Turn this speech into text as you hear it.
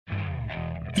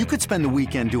You could spend the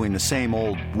weekend doing the same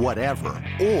old whatever,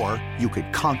 or you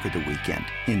could conquer the weekend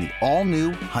in the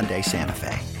all-new Hyundai Santa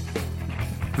Fe.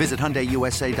 Visit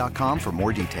HyundaiUSA.com for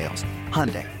more details.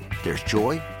 Hyundai, there's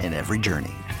joy in every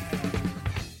journey.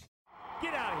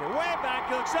 Get out of here. Way back,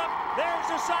 looks up. There's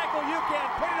the cycle. You can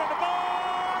put it on the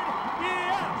board.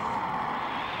 Yes!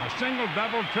 A single,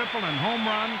 double, triple, and home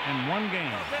run in one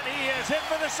game. Then he is hit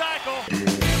for the cycle.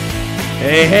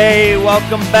 Hey,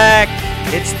 welcome back.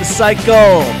 It's The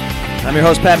Cycle. I'm your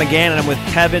host, Pat McGann, and I'm with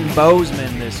Kevin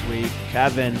Bozeman this week.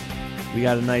 Kevin, we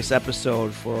got a nice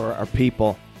episode for our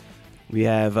people. We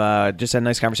have just had a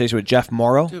nice conversation with Jeff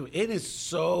Morrow. Dude, it is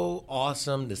so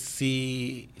awesome to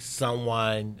see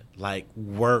someone like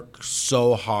work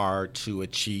so hard to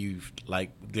achieve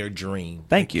like their dream.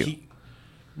 Thank you.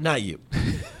 Not you.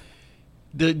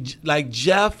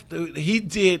 Jeff, he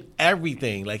did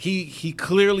everything. Like he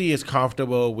clearly is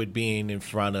comfortable with being in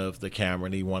front of the camera,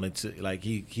 and he wanted to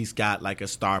he's got like a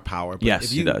star power. But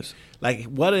yes, he does. Like,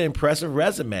 what an impressive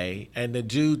resume, and the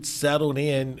dude settled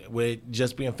in with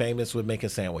just being famous with making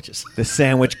sandwiches. The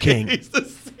Sandwich King.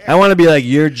 I want to be like,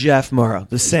 you're Jeff Morrow,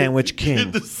 the Sandwich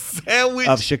King, the Sandwich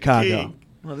of Chicago. King.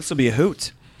 Well, this will be a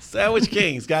hoot. Sandwich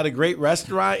King. He's got a great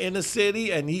restaurant in the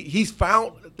city, and he's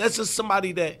found – that's just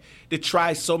somebody that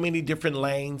tries so many different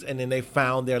lanes, and then they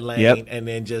found their lane, and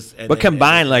then just – But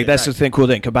combined, that's the cool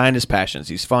thing. Combined his passions.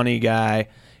 He's a funny guy.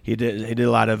 He did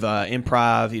a lot of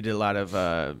improv. He did a lot of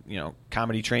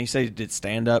comedy training. He said he did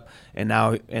stand up, and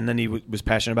then he was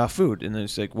passionate about food. And then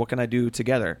it's like, what can I do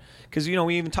together? Because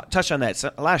we even touched on that.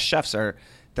 So a lot of chefs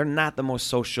they're not the most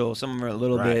social. Some of them are a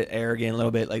little bit arrogant, a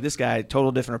little bit like this guy.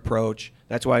 Total different approach.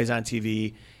 That's why he's on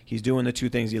TV. He's doing the two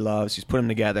things he loves. He's put them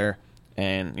together,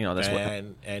 and that's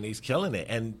and he's killing it.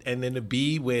 And then to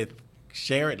be with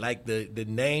Sharon, like the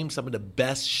name some of the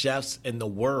best chefs in the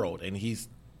world, and he's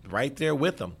right there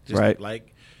with them, just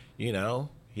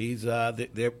he's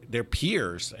they're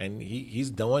peers, and he's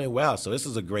doing it well. So this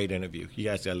is a great interview. You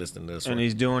guys got to listen to this one. And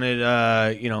he's doing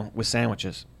it, with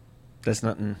sandwiches. That's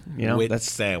nothing, With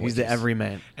sandwiches. He's the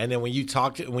everyman. And then when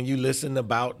you listen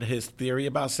about his theory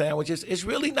about sandwiches, it's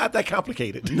really not that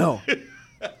complicated. No,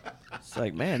 it's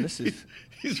like, man, this is.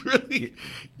 He's really.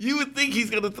 You would think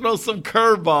he's going to throw some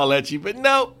curveball at you, but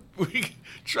no.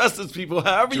 Trust us, people.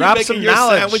 However you're making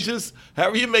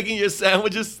your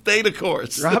sandwiches, stay the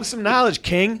course. Drop some knowledge,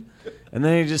 King. And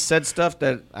then he just said stuff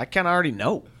that I kind of already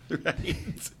know.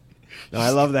 Right. No,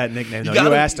 I love that nickname.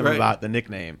 You asked him about the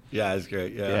nickname. Yeah, it's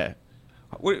great. Yeah.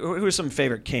 Who are some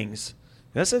favorite Kings?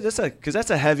 That's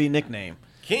a heavy nickname.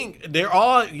 King. They're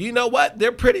all. You know what?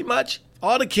 They're pretty much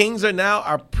all the kings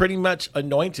are pretty much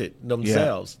anointed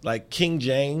themselves. Yeah. Like King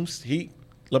James,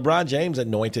 LeBron James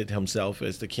anointed himself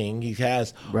as the king. He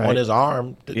has on his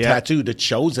arm the tattoo, the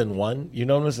chosen one. You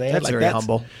know what I'm saying? That's very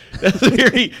humble. That's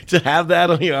to have that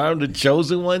on your arm, the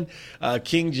chosen one.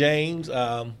 King James.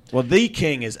 The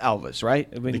king is Elvis, right?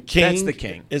 I mean, that's the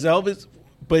king. Is Elvis,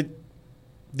 but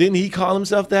didn't he call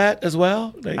himself that as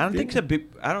well? I don't think so.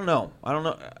 I don't know. I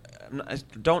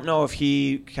don't know if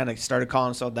he kind of started calling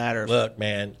himself that or. Look,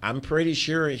 man, I'm pretty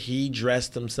sure he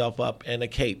dressed himself up in a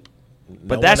cape.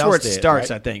 But that's where it starts,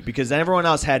 right? I think, because then everyone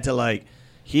else had to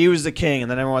he was the king, and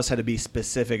then everyone else had to be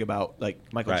specific about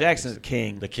Michael Jackson's the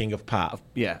king, the king of pop.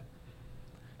 Yeah.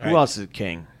 Who else is a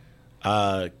king?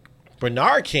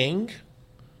 Bernard King.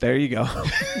 There you go.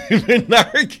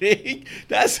 Bernard King.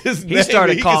 That's his name. He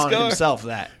started calling himself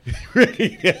that.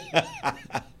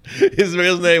 His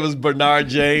real name was Bernard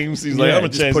James. He's like, I'm gonna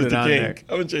change it to King. There.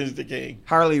 I'm gonna change it to King.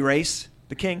 Harley Race,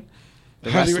 the king, the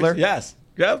wrestler. Yes.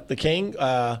 Yep, the king.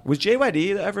 Was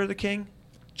JYD ever the king?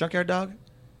 Junkyard Dog?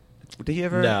 Did he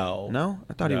ever? No.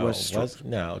 I thought he was.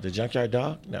 No, the Junkyard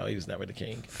Dog? No, he was never the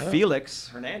king. Felix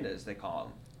Hernandez, they call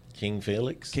him. King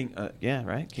Felix? King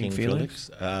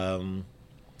Felix. And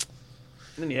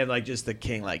then you have just the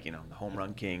king, the home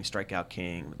run king, strikeout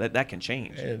king. That can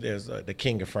change. And there's the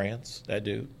king of France, that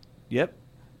dude. Yep.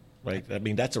 Right. I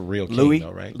mean, that's a real king,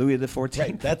 though, right? Louis the 14th.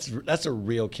 Right. That's a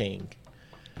real king.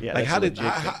 Yeah,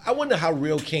 I wonder how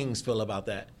real kings feel about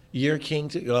that. You're a king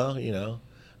too. Well,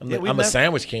 I'm a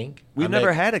sandwich king. We've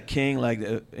never had a king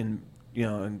in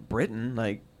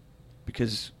Britain,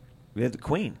 because we have the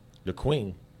queen. The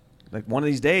queen. One of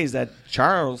these days, that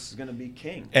Charles is going to be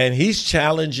king. And he's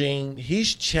challenging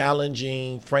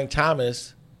Frank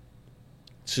Thomas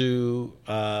to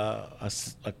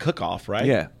a cook-off, right?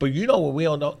 Yeah. But what we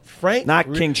don't know, Frank.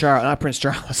 Not King Charles, not Prince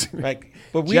Charles. Right.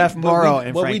 Jeff Morrow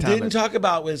and Frank Thomas. What we didn't talk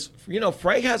about was,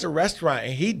 Frank has a restaurant,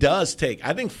 and he does take.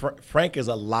 I think Frank is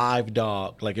a live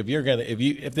dog. Like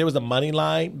if there was a money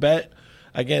line bet,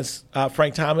 against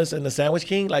Frank Thomas and the Sandwich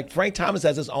King. Like, Frank Thomas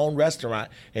has his own restaurant,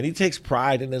 and he takes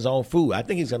pride in his own food. I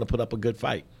think he's going to put up a good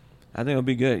fight. I think it'll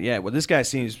be good. Yeah, well, this guy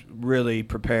seems really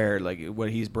prepared, like what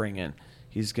he's bringing.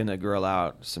 He's going to grill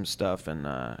out some stuff, and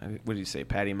what did he say,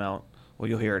 patty melt? Well,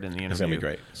 you'll hear it in the interview. It's going to be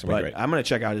great. It's going to be great. I'm going to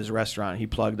check out his restaurant. He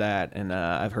plugged that, and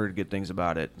I've heard good things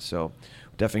about it, so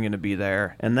definitely going to be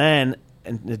there. And then,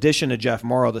 in addition to Jeff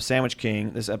Morrow, the Sandwich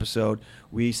King, this episode,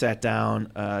 we sat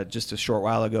down just a short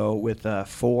while ago with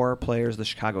 4 players of the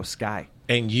Chicago Sky.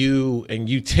 And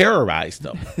you terrorized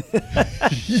them.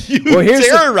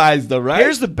 Terrorized them, right?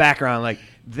 Here's the background. Like,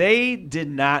 they did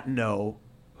not know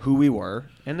who we were,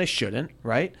 and they shouldn't,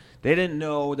 right? They didn't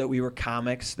know that we were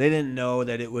comics. They didn't know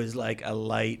that it was like a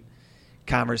light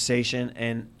conversation,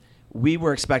 and we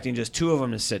were expecting just 2 of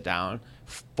them to sit down.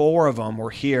 4 of them were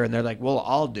here, and they're like, well,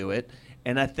 I'll do it.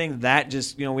 And I think that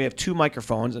just, we have 2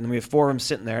 microphones, and we have 4 of them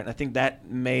sitting there, and I think that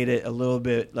made it a little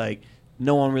bit like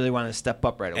no one really wanted to step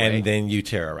up right away. And then you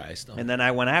terrorized them. And then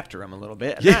I went after him a little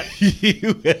bit.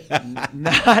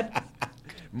 Not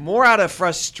more out of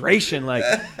frustration. Like,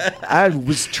 I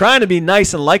was trying to be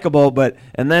nice and likable,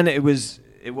 and then it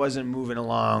wasn't moving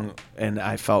along, and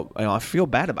I felt, I feel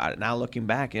bad about it now looking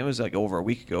back. It was like over a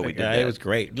week ago we did that. It was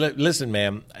great. Listen,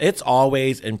 man, it's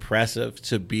always impressive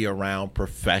to be around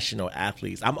professional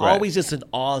athletes. I'm always just in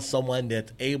awe of someone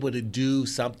that's able to do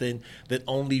something that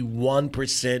only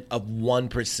 1% of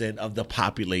 1% of the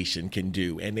population can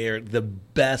do, and they're the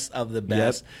best of the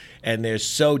best, and they're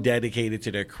so dedicated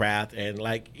to their craft. And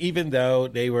like, even though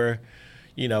they were,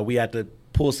 we had to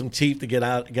pull some teeth to get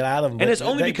out of them. And it's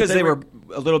only because they were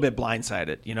a little bit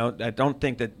blindsided. I don't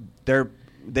think that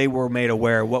they were made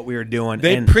aware of what we were doing.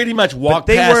 They pretty much walked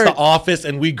past the office,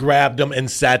 and we grabbed them and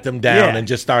sat them down and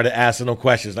just started asking them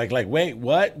questions. Like, wait,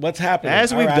 what? What's happening?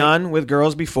 As we've done with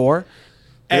girls before.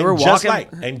 They were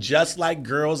walking. Just like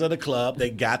girls at a club, they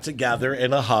got together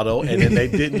in a huddle, and then they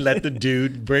didn't let the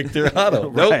dude break their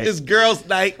huddle. Nope, it's girls'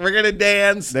 night. We're going to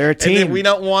dance. They're a team. And then we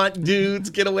don't want dudes.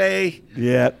 Get away.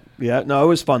 Yeah. No, it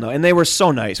was fun, though. And they were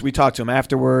so nice. We talked to them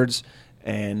afterwards,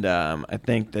 and I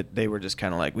think that they were just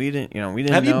kind of like, we didn't know.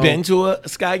 Have you been to a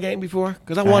Sky game before?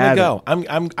 Because I want to go.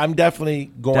 I'm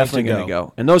definitely going to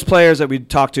go. And those players that we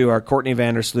talked to are Courtney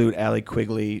Vandersloot, Allie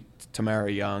Quigley,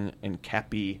 Tamara Young, and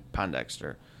Cappy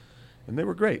Pondexter. And they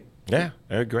were great. Yeah,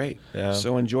 they're great.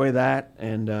 So enjoy that.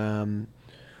 And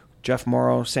Jeff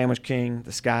Morrow, Sandwich King,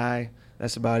 the Sky.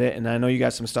 That's about it. And I know you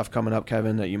got some stuff coming up,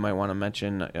 Kevin, that you might want to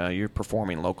mention. You're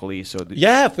performing locally, so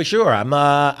yeah, for sure. I'm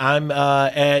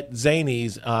at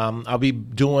Zanies. I'll be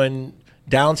doing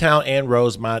downtown and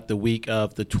Rosemont the week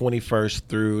of the 21st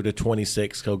through the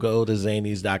 26th. So go to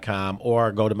zanies.com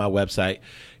or go to my website,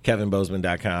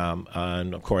 kevinbozeman.com,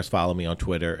 and of course follow me on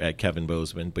Twitter at Kevin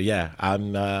Bozeman. But yeah,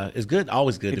 it's good,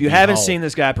 always good. If you haven't seen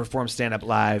this guy perform stand up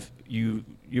live, you're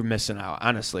missing out.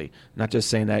 Honestly, not just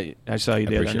saying that. I saw you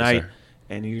the other night.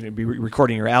 And you're going to be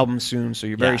recording your album soon, so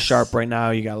you're very sharp right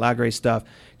now. You got a lot of great stuff.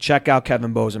 Check out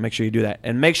Kevin Bozeman. Make sure you do that.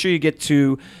 And make sure you get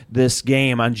to this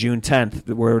game on June 10th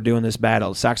where we're doing this battle.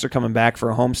 The Sox are coming back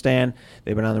for a homestand.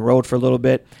 They've been on the road for a little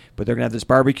bit, but they're going to have this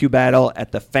barbecue battle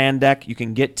at the Fan Deck. You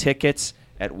can get tickets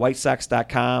at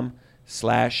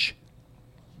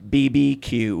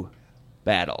whitesox.com/BBQ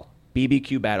battle.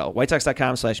 BBQ battle.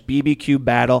 whitesox.com/BBQ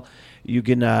battle. You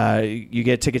can you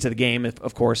get a ticket to the game,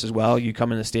 of course, as well. You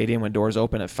come in the stadium when doors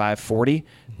open at 5:40.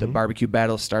 The barbecue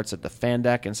battle starts at the Fan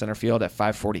Deck in center field at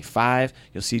 5:45.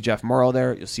 You'll see Jeff Morrow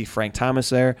there. You'll see Frank Thomas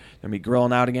there. They're going to be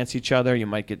grilling out against each other. You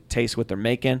might get taste what they're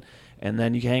making, and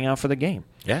then you can hang out for the game.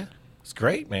 Yeah, it's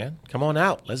great, man. Come on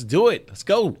out. Let's do it. Let's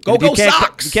go. Go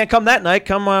Sox! If you can't come that night,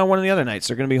 come one of the other nights.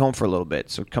 They're going to be home for a little bit,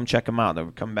 so come check them out.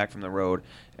 They're coming back from the road.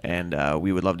 And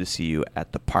we would love to see you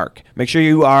at the park. Make sure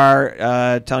you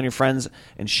are telling your friends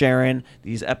and sharing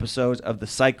these episodes of The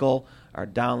Cycle. Our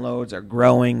downloads are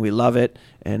growing. We love it.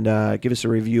 And give us a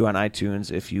review on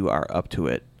iTunes if you are up to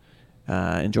it.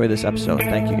 Enjoy this episode.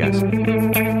 Thank you, guys.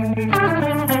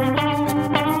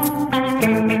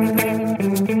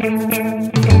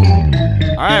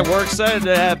 All right, we're excited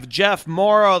to have Jeff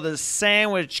Morrow, the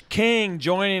Sandwich King,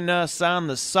 joining us on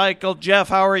The Cycle. Jeff,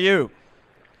 how are you?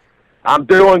 I'm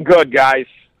doing good, guys.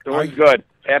 Doing good.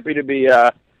 Happy to be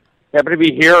here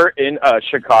in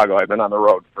Chicago. I've been on the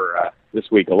road for this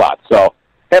week a lot, so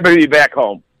happy to be back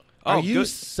home. Are you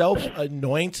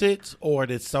self-anointed, or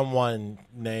did someone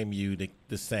name you the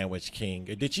Sandwich King?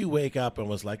 Or did you wake up and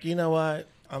was like, you know what?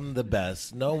 I'm the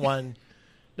best. No one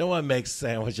makes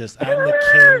sandwiches. I'm the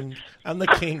king. I'm the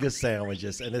king of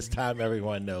sandwiches, and it's time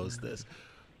everyone knows this.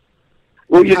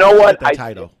 Well, you know what?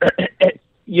 Title.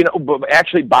 but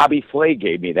actually Bobby Flay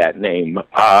gave me that name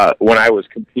when I was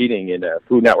competing in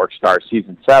Food Network Stars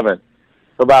season 7.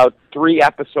 About 3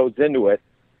 episodes into it,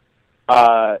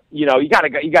 you got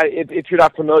if you're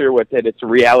not familiar with it, it's a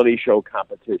reality show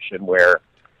competition where,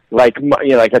 like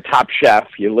a Top Chef,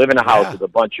 you live in a house with a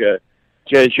bunch of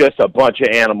just a bunch of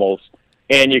animals,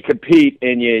 and you compete,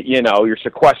 and you're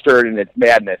sequestered, and it's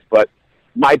madness. But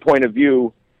my point of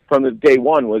view from the day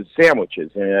one was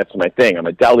sandwiches, and that's my thing. I'm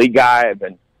a deli guy. I've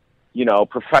been,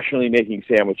 professionally making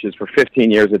sandwiches for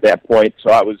 15 years at that point. So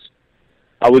I was,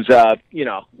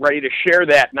 ready to share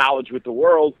that knowledge with the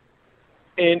world,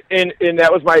 and that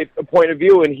was my point of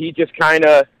view. And he just kind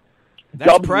of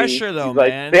That's pressure, though,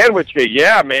 man. Sandwich it,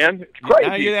 yeah, man. It's crazy.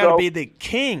 Now you got to be the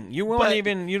king. You weren't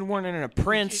even a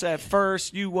prince at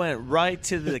first. You went right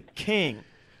to the king.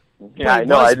 Yeah, I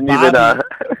know. I didn't even.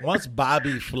 Once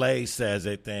Bobby Flay says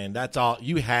it, then that's all.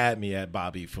 You had me at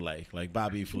Bobby Flay. Like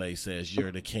Bobby Flay says,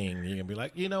 you're the king. You're gonna be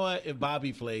like, you know what? If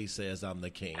Bobby Flay says I'm the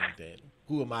king, then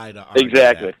who am I to argue?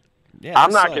 Exactly. That? Yeah,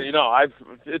 I'm not gonna.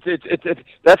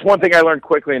 That's one thing I learned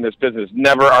quickly in this business.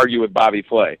 Never argue with Bobby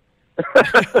Flay.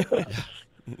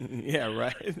 Yeah,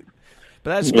 right.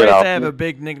 But that's great to have a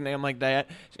big nickname like that.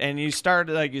 And you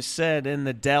started, like you said, in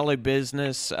the deli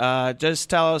business. Just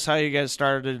tell us how you guys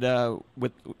started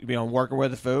with working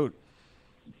with the food.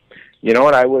 You know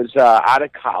what? I was out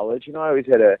of college. I always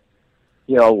had a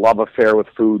love affair with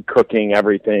food, cooking,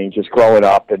 everything, just growing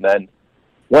up, and then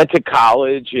went to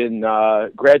college and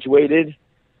graduated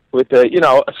with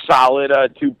a solid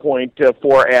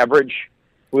 2.4 average.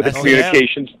 With a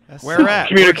communications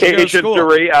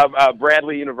degree of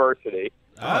Bradley University.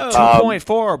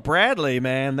 2.4 Bradley,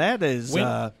 man. That is.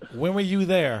 When were you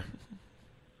there?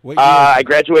 I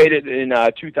graduated in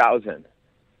 2000.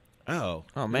 Oh,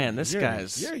 man, this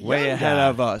guy's way ahead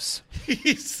of us.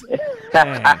 He's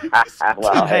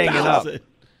hanging up.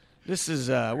 This is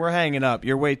we're hanging up.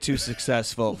 You're way too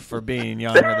successful for being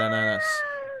younger than us.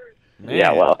 Man.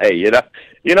 Yeah, well, hey, you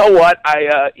know what?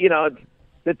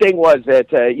 The thing was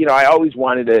that I always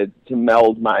wanted to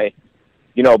meld my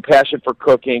passion for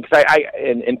cooking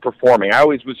and performing. I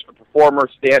always was a performer,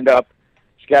 stand up,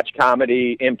 sketch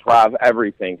comedy, improv,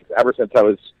 everything ever since I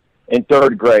was in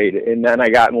 3rd grade. And then I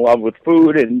got in love with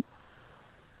food, and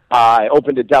I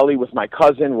opened a deli with my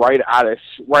cousin right out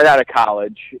of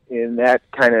college, and that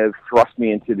kind of thrust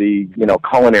me into the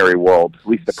culinary world, at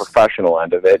least the professional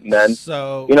end of it. And then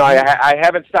I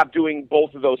haven't stopped doing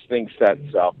both of those things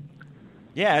since. So.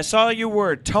 Yeah, I saw you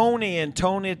were Tony in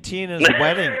Tony and Tina's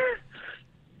wedding.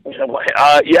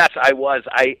 Yes, I was.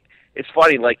 It's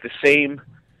funny, like the same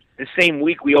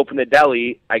week we opened the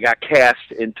deli, I got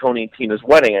cast in Tony and Tina's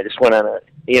wedding. I just went on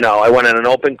I went on an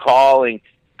open call and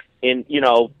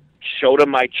showed them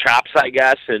my chops, I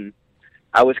guess, and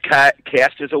I was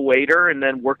cast as a waiter and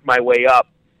then worked my way up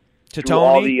to through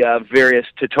all the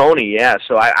to Tony. Yeah,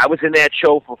 so I was in that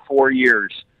show for 4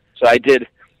 years. So I did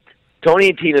Tony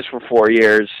and Tina's for 4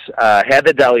 years, had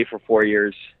the deli for 4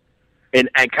 years, and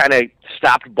kind of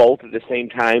stopped both at the same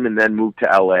time and then moved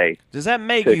to L.A. Does that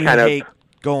make you hate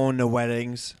going to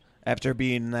weddings after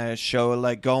being in that show,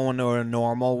 like going to a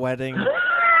normal wedding?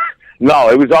 No,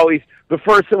 it was always the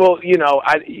first. Well,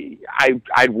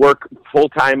 I'd work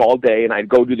full-time all day, and I'd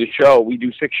go to the show. We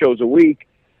do 6 shows a week,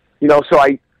 so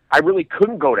I really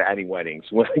couldn't go to any weddings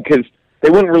because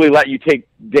they wouldn't really let you take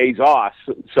days off.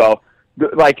 So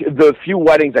the few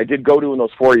weddings I did go to in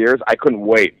those 4 years, I couldn't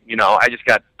wait. I just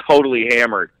got totally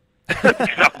hammered.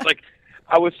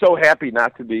 I was so happy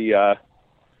not to be,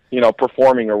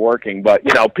 performing or working. But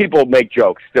people make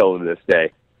jokes still to this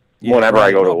day. Whenever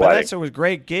I go to a wedding, it was a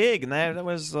great gig, and that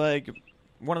was like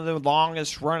one of the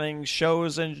longest running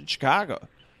shows in Chicago.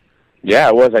 Yeah,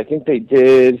 it was. I think they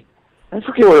did. I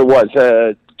forget what it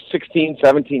was. 16,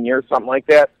 17 years, something like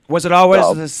that. Was it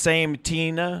always the same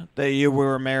Tina that you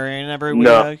were marrying every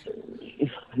week?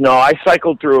 No, I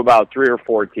cycled through about 3 or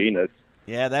 4 Tinas.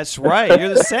 Yeah, that's right.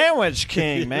 You're the sandwich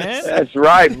king, man. That's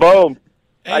right. Boom.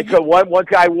 One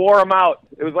guy wore them out.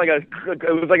 It was like a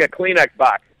Kleenex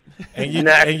box. And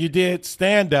you did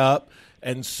stand up.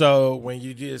 And so when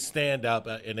you did stand up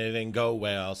and it didn't go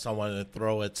well, someone would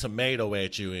throw a tomato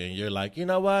at you, and you're like, you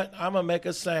know what? I'm gonna make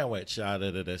a sandwich out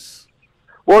of this.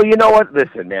 Well, you know what?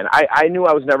 Listen, man, I knew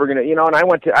I was never going to, and I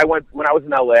went when I was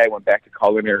in LA, I went back to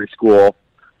culinary school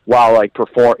while I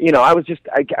performed. I was just,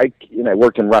 I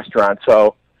worked in restaurants.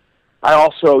 So I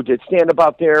also did stand up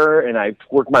out there, and I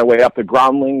worked my way up the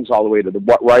Groundlings all the way to the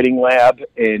writing lab.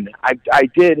 And I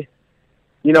did,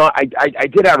 I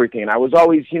did everything. And I was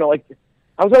always, I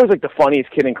was always like the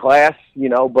funniest kid in class,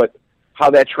 but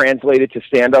how that translated to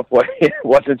stand up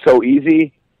wasn't so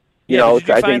easy. You know, did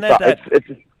you I find think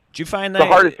did you find that the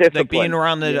hardest discipline. Like being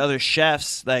around the other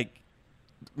chefs, like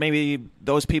maybe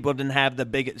those people didn't have the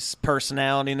biggest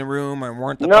personality in the room or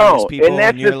weren't the funniest people? And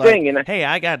that's you're the like, thing. And hey,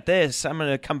 I got this. I'm going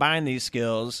to combine these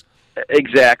skills.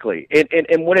 Exactly.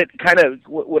 And what it kind of,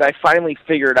 what I finally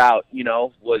figured out, you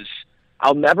know, was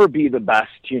I'll never be the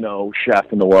best, you know,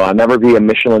 chef in the world. I'll never be a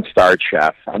Michelin-starred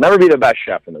chef. I'll never be the best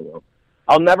chef in the world.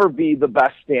 I'll never be the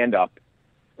best stand-up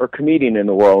or comedian in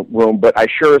the room, but I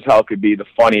sure as hell could be the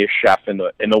funniest chef in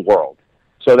the world.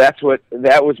 So that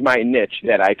was my niche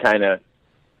that I kind of,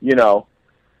 you know,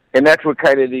 and that's what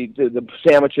kind of the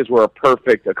sandwiches were a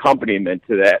perfect accompaniment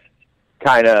to that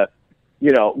kind of,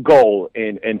 you know, goal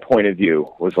and point of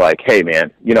view. Was like, hey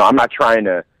man, you know, I'm not trying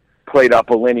to plate up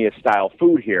Alinea style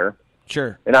food here.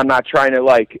 Sure. And I'm not trying to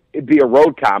like be a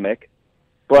road comic,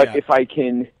 but Yeah. if I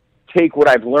can take what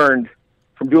I've learned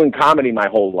from doing comedy my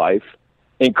whole life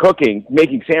and cooking,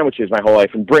 making sandwiches my whole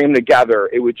life and bring them together,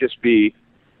 it would just be,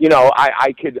 you know,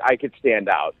 I could stand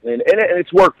out. And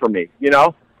it's worked for me, you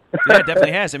know? Yeah, it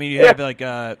definitely has. I mean, you have like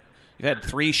you've had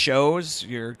 3 shows.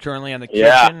 You're currently on The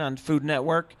Kitchen on Food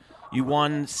Network. You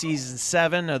won season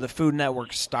 7 of the Food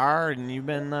Network Star, and you've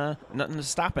been nothing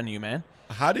stopping you, man.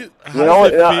 How does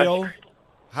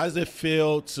it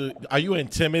feel to? Are you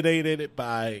intimidated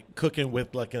by cooking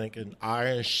with like an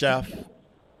Iron Chef?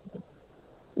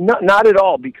 Not at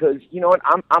all, because you know what,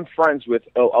 I'm friends with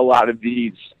a lot of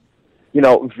these, you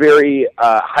know, very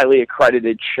highly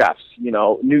accredited chefs. You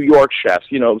know, New York chefs.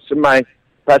 You know, some of my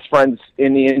best friends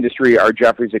in the industry are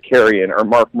Jeffrey Zakarian or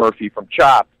Mark Murphy from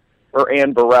Chopped or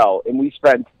Ann Burrell, and we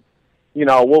spent, you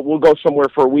know, we'll go somewhere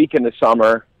for a week in the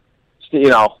summer. You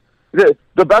know,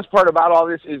 the best part about all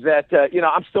this is that you know,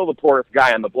 I'm still the poorest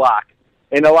guy on the block,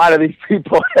 and a lot of these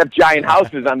people have giant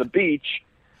houses on the beach.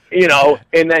 You know,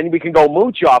 and then we can go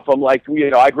mooch off them. Like, you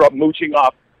know, I grew up mooching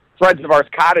off friends of ours'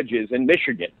 cottages in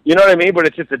Michigan. You know what I mean? But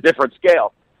it's just a different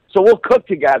scale. So we'll cook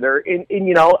together, and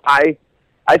you know, I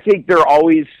think they're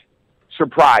always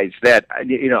surprised that,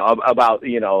 you know, about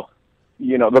you know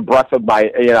the breadth of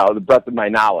my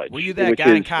knowledge. Were you that which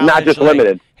guy in is college? not just like,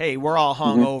 limited. Hey, we're all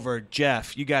hungover.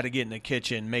 Jeff, you got to get in the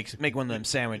kitchen, make one of them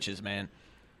sandwiches, man.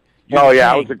 Oh,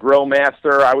 yeah, I was a grill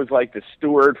master. I was like the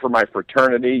steward for my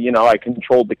fraternity. You know, I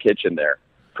controlled the kitchen there,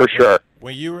 for sure.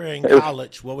 When you were in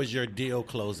college, what was your deal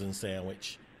closing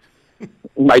sandwich?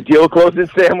 My deal closing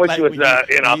sandwich Like was,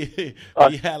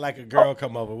 you had like a girl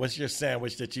come over. What's your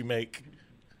sandwich that you make?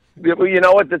 You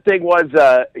know what the thing was?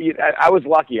 I was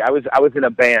lucky. I was in a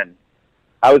band.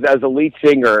 I was a lead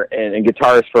singer and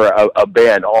guitarist for a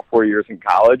band all 4 years in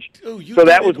college. Ooh, so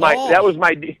that was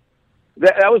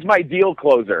my deal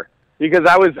closer. Because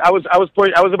I was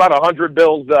about 100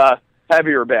 bills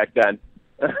heavier back then,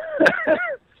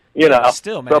 you know.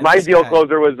 Still, man, so my deal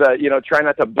closer was you know, try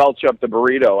not to belch up the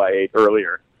burrito I ate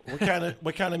earlier.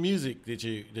 What kind of music did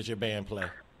your band play?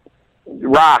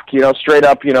 Rock, you know, straight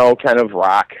up, you know, kind of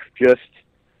rock, just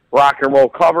rock and roll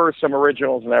covers, some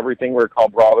originals and everything. We were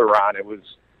called Brother Ron. It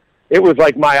was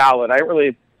like my outlet. I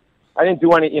didn't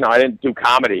do any, you know, I didn't do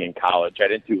comedy in college. I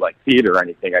didn't do like theater or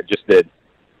anything. I just did.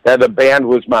 The band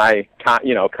was my,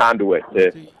 conduit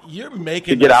You're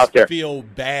making get out there. Feel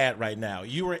bad right now.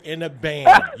 You were in a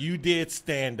band. You did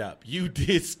stand-up. You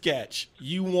did sketch.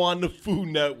 You won the Food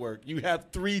Network. You have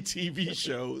 3 TV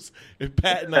shows. And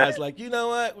Pat and I was like, you know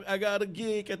what? I got a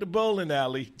gig at the bowling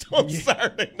alley on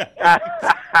Saturday night.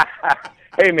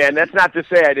 Hey, man, that's not to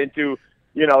say I didn't do,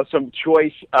 you know, some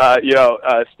choice,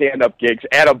 stand-up gigs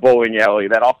at a bowling alley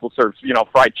that also serves, you know,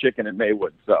 fried chicken in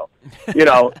Maywood. So, you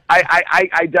know,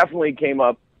 I definitely came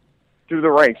up through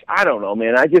the ranks. I don't know,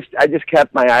 man. I just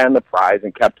kept my eye on the prize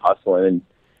and kept hustling and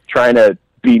trying to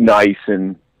be nice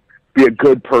and be a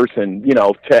good person, you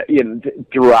know,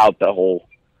 throughout the whole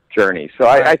journey. So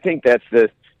I think that's the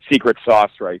secret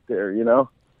sauce right there, you know? All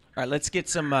right, let's get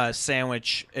some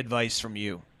sandwich advice from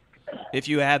you. If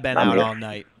you have been out all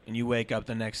night and you wake up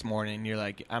the next morning and you're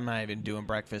like, I'm not even doing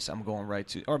breakfast, I'm going right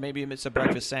to, or maybe it's a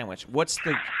breakfast sandwich. What's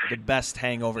the best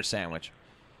hangover sandwich?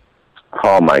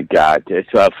 Oh, my God. It's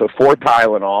for 4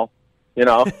 Tylenol, you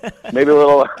know, maybe a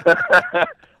little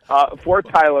 4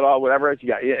 Tylenol, whatever else you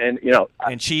got. And, you know.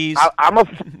 And cheese. I'm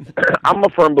a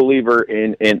firm believer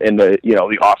in the, you know,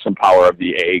 the awesome power of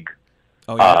the egg.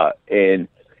 Oh, yeah.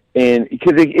 And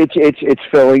because it's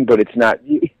filling, but it's not.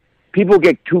 People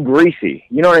get too greasy.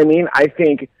 You know what I mean? I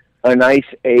think a nice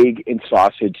egg and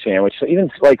sausage sandwich, so even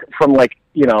like from like,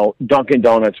 you know, Dunkin'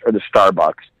 Donuts or the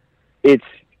Starbucks,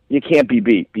 you can't be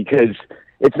beat because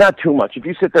it's not too much. If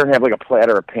you sit there and have like a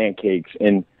platter of pancakes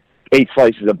and 8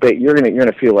 slices of bacon, you're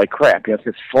gonna feel like crap. You know, it's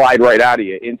gonna slide right out of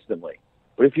you instantly.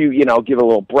 But if you know, give it a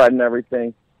little bread and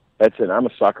everything, That's it. I'm a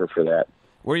sucker for that.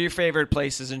 What are your favorite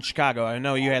places in Chicago? I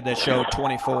know you had that show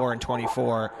 24 and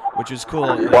 24, which was cool.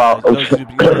 Well, those of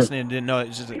you listening didn't know.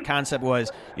 It's just the concept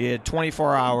was you had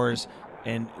 24 hours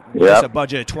and just a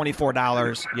budget of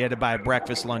 $24. You had to buy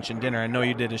breakfast, lunch, and dinner. I know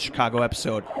you did a Chicago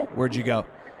episode. Where'd you go?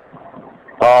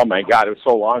 Oh, my God. It was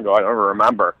so long ago. I don't even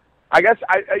remember. I guess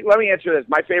let me answer this.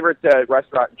 My favorite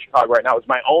restaurant in Chicago right now is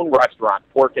my own restaurant,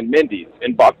 Pork and Mindy's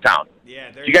in Bucktown.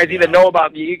 Yeah, do you guys even know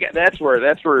about that's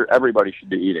where everybody should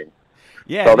be eating.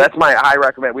 Yeah. So that's I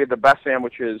recommend. We have the best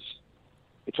sandwiches.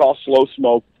 It's all slow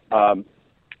smoked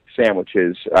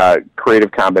sandwiches,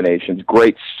 creative combinations,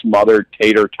 great smothered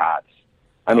tater tots.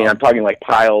 I mean, I'm talking like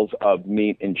piles of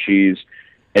meat and cheese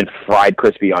and fried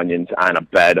crispy onions on a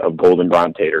bed of golden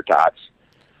brown tater tots.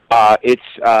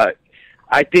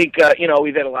 I think,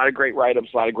 we've had a lot of great write-ups,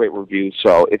 a lot of great reviews.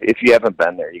 So if you haven't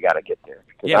been there, you got to get there.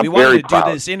 Yeah, we wanted to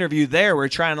do this interview there. We're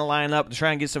trying to line up to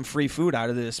try and get some free food out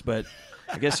of this, but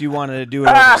I guess you wanted to do it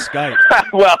over Skype.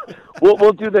 Well,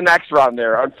 we'll do the next round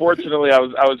there. Unfortunately, I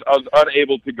was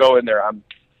unable to go in there. I'm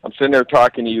sitting there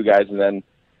talking to you guys, and then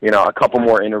a couple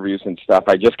more interviews and stuff.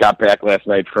 I just got back last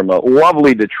night from a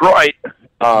lovely Detroit.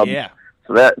 Yeah.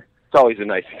 So it's always a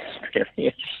nice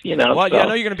experience, Well, so. I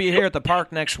know you're going to be here at the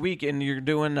park next week, and you're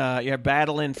doing you're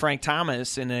battling Frank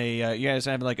Thomas in a you guys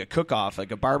have like a cook-off,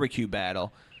 like a barbecue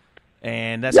battle,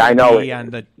 and that's going to be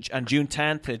on June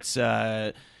 10th. It's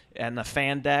on the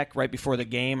fan deck right before the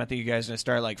game. I think you guys are going to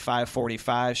start like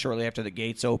 5:45, shortly after the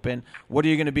gates open. What are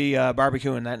you going to be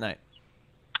barbecuing that night?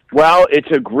 Well, it's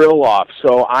a grill-off,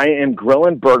 so I am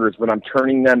grilling burgers, but I'm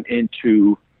turning them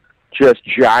into just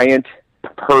giant,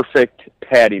 perfect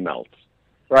patty melts,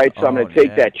 right? So I'm going to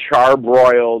take that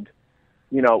charbroiled,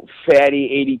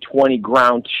 fatty 80-20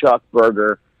 ground chuck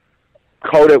burger,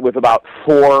 coat it with about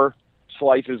 4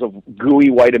 slices of gooey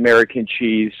white American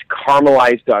cheese,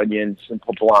 caramelized onions, and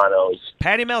poblanos.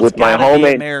 Patty melts with my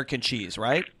homemade American cheese,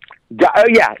 right?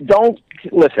 Yeah. Don't.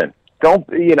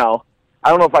 I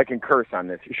don't know if I can curse on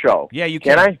this show. Yeah, you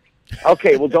can. Can I?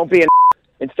 Okay. Well, don't be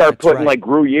and start putting like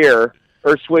Gruyere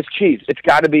or Swiss cheese. It's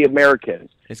got to be American.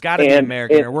 It's got to be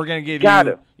American, or we're going to give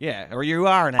you. Yeah, or you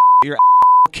are you're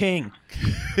king.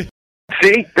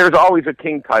 See, there's always a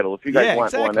king title if you guys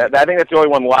want one. I think that's the only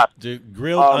one left. Dude,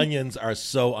 grilled onions are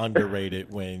so underrated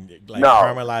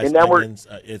caramelized onions.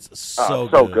 It's so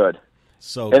good.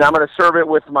 So and I'm going to serve it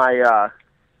with my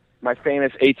my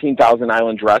famous 18,000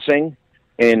 Island dressing,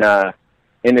 and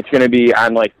it's going to be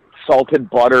on like salted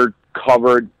butter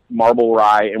covered marble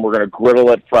rye, and we're going to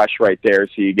griddle it fresh right there,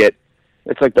 so you get.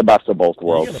 It's like the best of both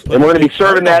worlds. And we're going to be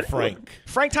serving that.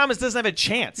 Frank Thomas doesn't have a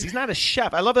chance. He's not a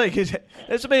chef. I love that.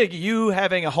 It's like you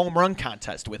having a home run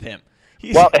contest with him.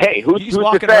 Who's walking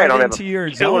to say right I don't into have a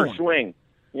your killer zone. swing?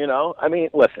 I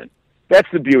mean, listen, that's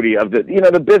the beauty of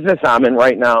the business I'm in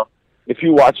right now. If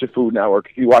you watch the Food Network,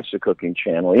 if you watch the Cooking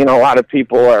Channel, a lot of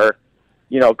people are,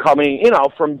 coming,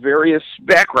 from various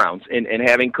backgrounds and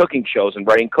having cooking shows and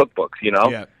writing cookbooks.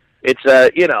 Yeah. It's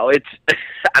it's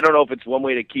I don't know if it's one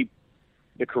way to keep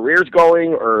the careers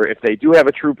going, or if they do have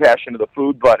a true passion of the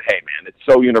food. But hey, man, it's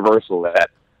so universal that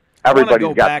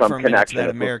everybody's got some connection to that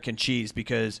American cheese,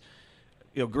 because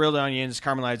grilled onions,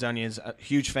 caramelized onions, a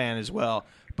huge fan as well.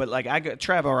 But like I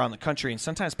travel around the country, and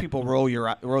sometimes people roll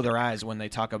their eyes when they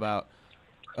talk about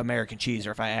American cheese,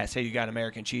 or if I ask, "Hey, you got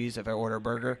American cheese?" If I order a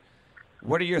burger,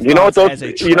 what are your thoughts as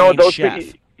a trained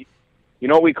chef? You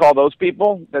know what we call those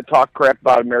people that talk crap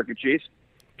about American cheese?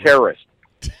 Terrorists.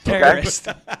 Terrorists.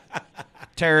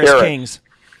 Terrorist kings.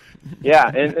 Yeah,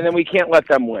 and then we can't let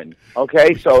them win.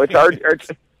 Okay, so it's our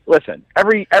listen.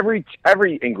 Every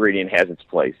ingredient has its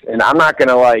place, and I'm not going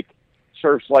to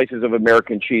serve slices of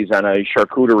American cheese on a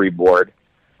charcuterie board,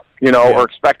 or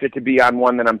expect it to be on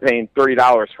one that I'm paying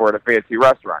 $30 for at a fancy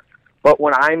restaurant. But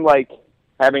when I'm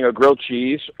having a grilled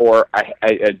cheese or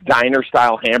a diner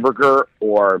style hamburger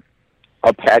or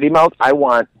a patty melt, I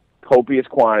want copious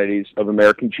quantities of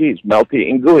American cheese, melty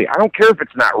and gooey. I don't care if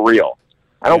it's not real.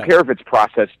 I don't care if it's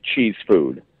processed cheese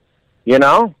food.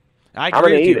 I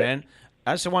agree with you, man.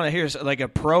 I just want to hear a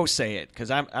pro say it, because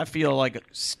I feel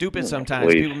stupid sometimes.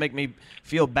 Please. People make me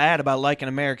feel bad about liking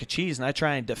American cheese, and I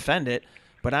try and defend it.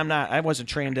 But I wasn't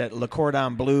trained at Le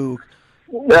Cordon Bleu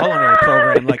culinary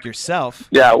program like yourself.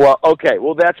 Yeah, well, okay.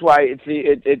 Well, that's why you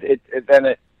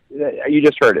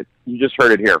just heard it. You just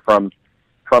heard it here from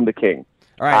the king.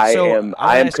 All right,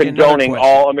 I am condoning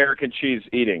all American cheese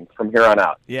eating from here on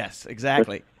out. Yes,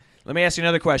 exactly. Let me ask you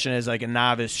another question as a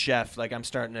novice chef. I'm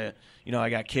starting to, I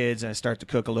got kids and I start to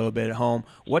cook a little bit at home.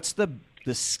 What's the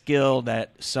skill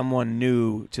that someone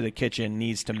new to the kitchen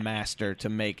needs to master to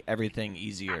make everything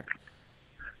easier?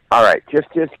 All right, just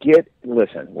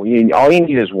listen. All you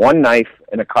need is one knife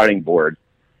and a cutting board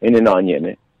and an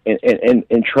onion,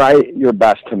 and try your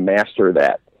best to master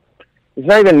that. It's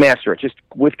not even master it, just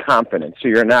with confidence, so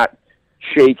you're not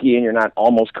shaky and you're not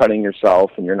almost cutting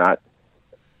yourself, and you're not,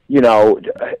 you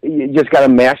just got to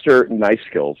master knife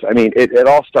skills. I mean, it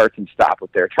all starts and stops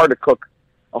with there. It's hard to cook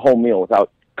a whole meal without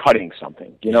cutting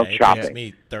something, chopping. It takes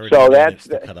me 30 minutes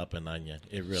to cut up an onion.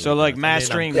 It really so like does.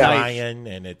 mastering I'm knife, crying,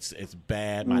 and it's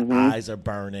bad. My eyes are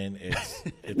burning. It's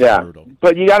brutal.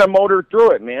 But you got to motor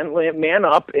through it, man. Man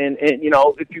up, and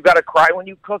if you got to cry when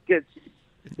you cook, it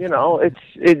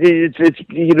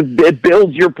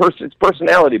builds your it's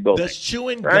personality building. Does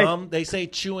chewing gum? They say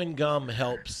chewing gum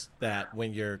helps that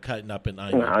when you're cutting up an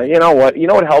onion. You know what? You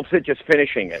know what helps it? Just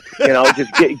finishing it.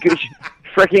 Just get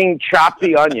freaking chop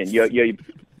the onion. You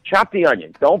chop the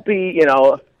onion. Don't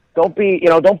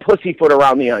pussyfoot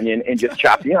around the onion and just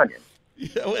chop the onion.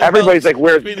 Everybody's like,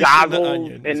 wears goggles,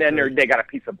 and then they got a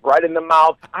piece of bread in the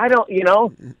mouth. I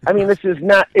mean, this is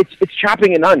not, it's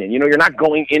chopping an onion. You're not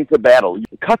going into battle. You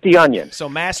cut the onion. So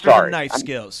master the knife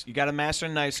skills. You got to master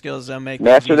the knife skills.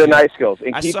 Master the knife skills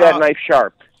and keep that knife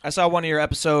sharp. I saw one of your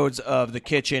episodes of The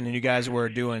Kitchen, and you guys were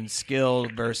doing skill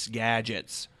versus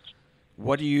gadgets.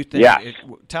 What do you think? Yes.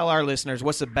 Tell our listeners,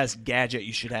 what's the best gadget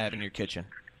you should have in your kitchen?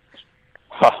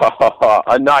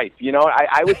 A knife.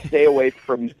 I would stay away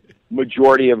from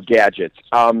majority of gadgets.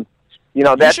 You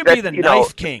should be the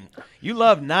knife king. You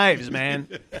love knives, man.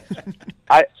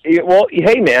 Well,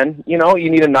 hey, man. You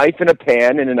need a knife and a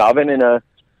pan and an oven and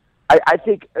I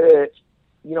think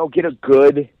get a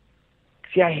good.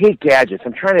 See, I hate gadgets. I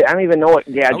don't even know what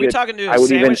gadget. Are we talking to a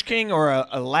sandwich king or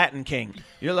a Latin king?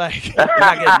 You're like, you're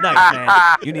not getting a knife,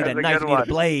 man. You need a knife. You need a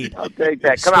blade. I'll take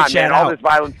that. Come on, man. All this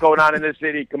violence going on in this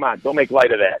city. Come on. Don't make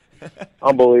light of that.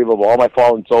 Unbelievable. All my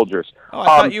fallen soldiers. Oh, I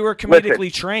thought you were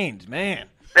comedically trained, man.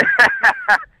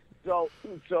 So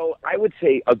I would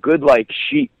say a good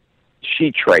sheet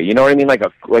tray. You know what I mean? Like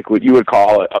what you would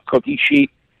call a cookie sheet.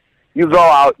 You go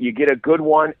out, you get a good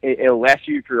one. It'll last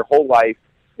you for your whole life.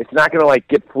 It's not going to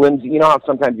get flimsy. You know how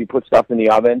sometimes you put stuff in the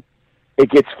oven, it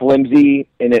gets flimsy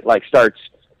and it starts,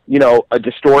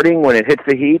 distorting when it hits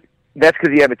the heat. That's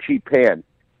because you have a cheap pan.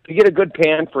 If you get a good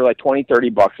pan for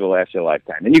 $20-$30, it'll last you a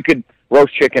lifetime. And you could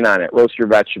roast chicken on it, roast your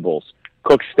vegetables,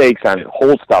 cook steaks on it,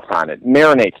 hold stuff on it,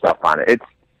 marinate stuff on it. It's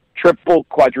triple,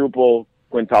 quadruple,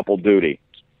 quintuple duty.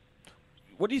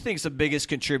 What do you think is the biggest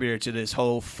contributor to this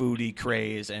whole foodie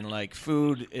craze? And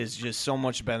food is just so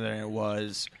much better than it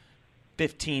was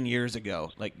 15 years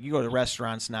ago. You go to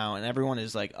restaurants now and everyone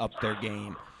is up their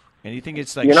game. And you think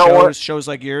it's shows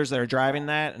like yours that are driving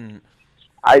that? And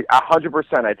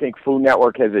 100%. I think Food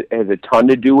Network has a ton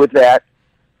to do with that.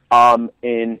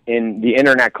 In the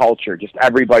internet culture, just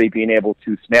everybody being able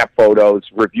to snap photos,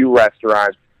 review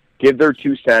restaurants, give their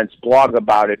 2 cents, blog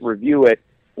about it, review it.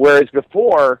 Whereas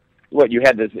before, you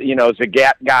had this,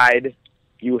 Zagat Guide,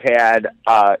 you had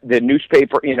the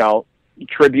newspaper,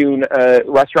 Tribune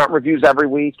restaurant reviews every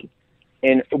week,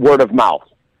 and word of mouth.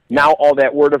 Now all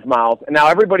that word of mouth, and now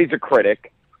everybody's a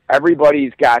critic.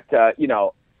 Everybody's got, has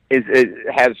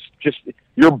just,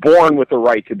 you're born with the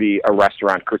right to be a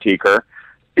restaurant critiquer,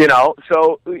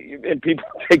 and people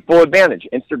take full advantage,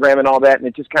 Instagram and all that, and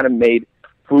it just kind of made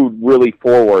food really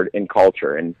forward in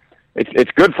culture, and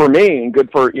it's good for me and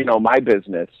good for, my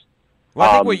business. Well,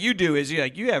 I think what you do is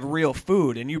you have real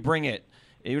food and you bring it.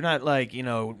 You're not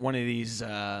one of these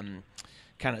kind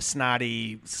of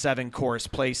snotty 7-course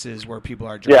places where people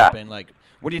are dropping. Yeah.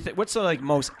 What do you think? What's the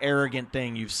most arrogant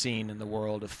thing you've seen in the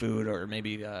world of food, or maybe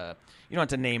you don't have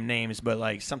to name names,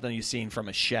 but something you've seen from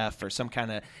a chef or some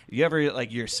kind of. You ever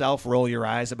yourself roll your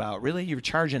eyes about really you're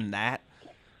charging that,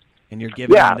 and you're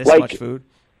giving them this much food?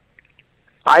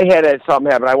 I had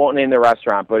something happen. I won't name the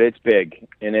restaurant, but it's big,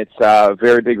 and it's a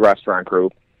very big restaurant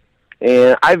group.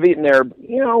 And I've eaten there,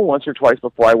 once or twice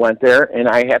before I went there, and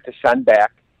I had to send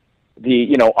back the,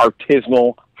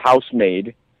 artisanal,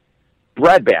 house-made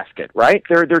bread basket, right?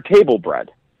 Their table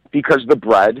bread, because the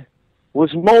bread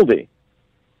was moldy.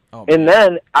 Oh, and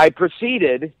then I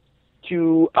proceeded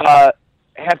to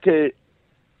have to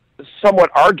somewhat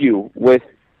argue with,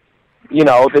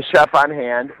 the chef on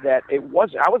hand that I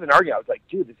wasn't arguing. I was like,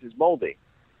 dude, this is moldy.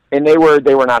 And they were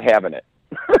not having it.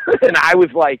 And I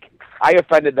was like, I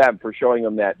offended them for showing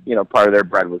them that, part of their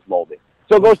bread was moldy.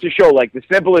 So it goes to show, the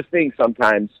simplest things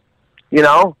sometimes,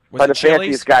 by the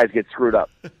fanciest guys get screwed up.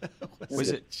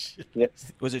 Was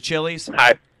it Chili's?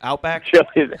 Outback?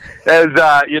 Chili's. As,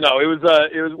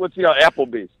 it was what's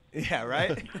Applebee's. Yeah,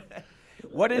 right?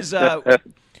 What do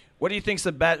you think's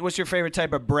the best? What's your favorite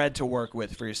type of bread to work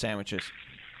with for your sandwiches?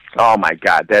 Oh my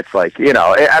God, that's like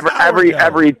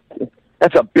every.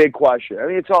 That's a big question. I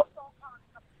mean, it's all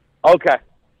okay.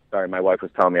 Sorry, my wife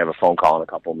was telling me I have a phone call in a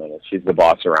couple minutes. She's the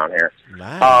boss around here.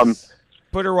 Nice.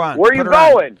 Put her on. Where are you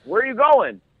going? Where are you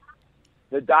going?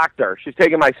 The doctor. She's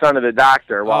taking my son to the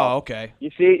doctor. Well, okay. You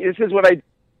see, this is what I.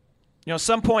 At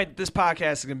some point, this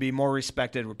podcast is going to be more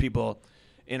respected where people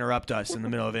interrupt us in the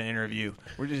middle of an interview.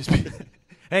 We're just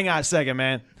hang on a second,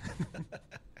 man.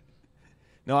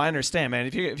 No, I understand, man.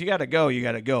 If you got to go, you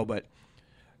got to go. But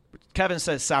Kevin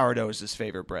says sourdough is his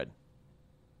favorite bread.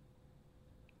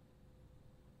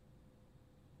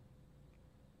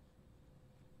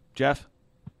 Jeff?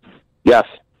 Yes.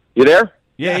 You there?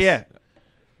 Yeah, Yes. yeah.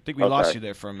 I think we lost you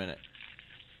there for a minute.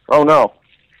 Oh no.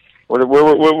 Where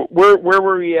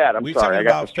were we at? I'm we sorry, I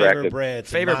got distracted.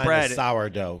 Favorite bread.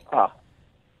 Sourdough.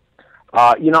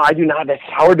 I do not. That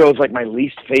sourdough is like my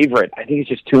least favorite. I think it's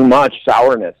just too much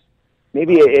sourness.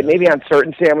 Maybe on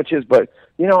certain sandwiches, but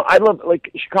I love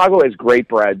Chicago has great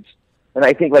breads, and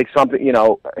I think something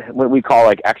what we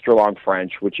call extra long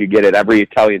French, which you get at every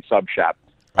Italian sub shop.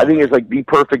 I think it's the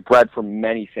perfect bread for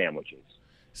many sandwiches.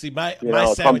 See, my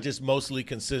sandwiches mostly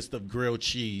consist of grilled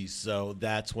cheese, so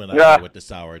that's when I go with the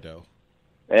sourdough.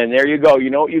 And there you go. You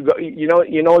know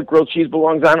what grilled cheese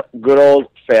belongs on? Good old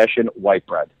fashioned white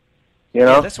bread.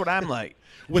 Yeah, that's what I'm like.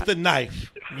 With a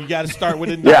knife. You got to start with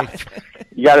a knife.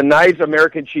 You got a nice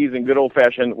American cheese and good old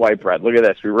fashioned white bread. Look at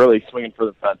this. We're really swinging for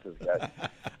the fences, guys.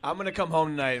 I'm gonna come home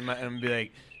tonight and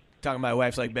be talking to my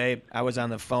wife babe, I was on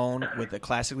the phone with a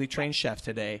classically trained chef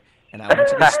today, and I went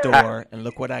to the store and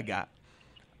look what I got.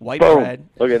 White bread.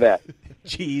 Look at that.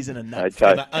 Cheese and a nut.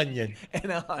 And an onion. And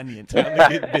an onion.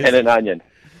 And an onion.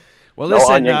 Well,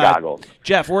 listen, onion goggles.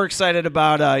 Jeff, we're excited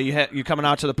about you coming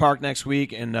out to the park next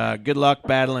week, and good luck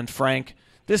battling Frank.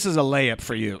 This is a layup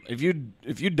for you. If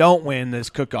you don't win this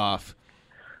cook-off,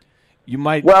 you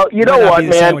might. Well, you know what,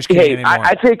 man? Hey,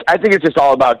 I think it's just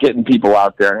all about getting people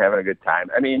out there and having a good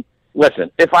time. I mean, listen,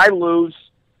 if I lose,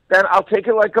 then I'll take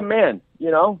it like a man.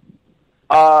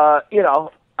 I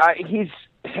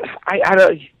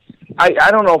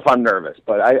don't know if I'm nervous,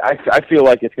 but I feel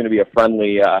like it's going to be a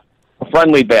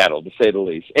friendly battle, to say the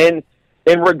least. And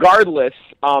regardless,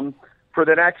 for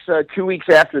the next 2 weeks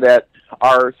after that,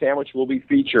 our sandwich will be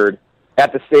featured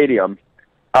at the stadium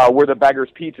where the Beggar's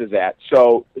Pizza's at.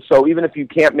 So even if you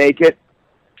can't make it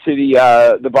to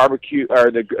the barbecue or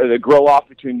the grill off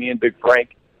between me and Big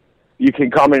Frank, you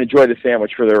can come and enjoy the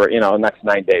sandwich for the next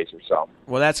 9 days or so.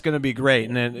 Well, that's going to be great,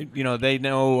 and then they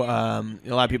know a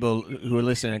lot of people who are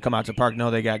listening and come out to the park know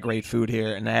they got great food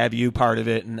here, and to have you part of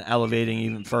it and elevating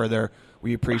even further,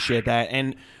 we appreciate that.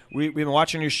 And we've been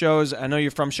watching your shows. I know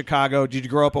you're from Chicago. Did you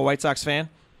grow up a White Sox fan?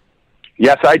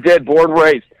 Yes, I did. Born and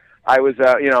raised. I was,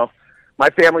 my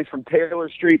family's from Taylor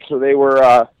Street, so they were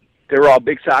all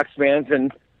big Sox fans,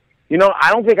 and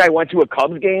I don't think I went to a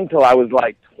Cubs game till I was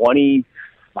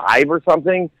 25 or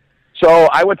something. So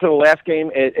I went to the last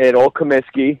game at Old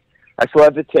Comiskey. I still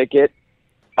have the ticket.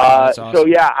 Awesome. So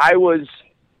yeah,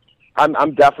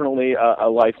 I'm definitely a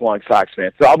lifelong Sox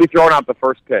fan. So I'll be throwing out the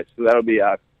first pitch. So that'll be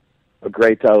a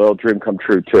great little dream come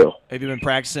true too. Have you been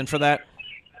practicing for that?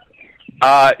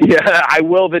 Yeah, I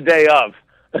will the day of.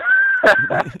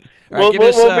 We'll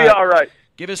be all right.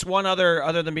 Give us one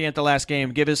other than being at the last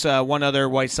game. Give us one other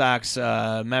White Sox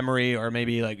memory, or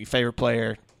maybe your favorite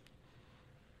player.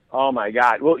 Oh my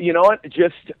God! Well, you know what?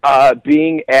 Just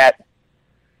being at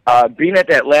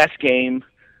that last game,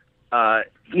 I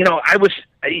was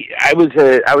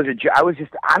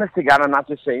just honest to God. I'm not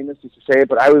just saying this just to say it,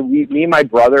 but me and my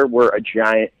brother we're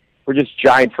just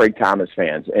giant Frank Thomas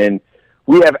fans, and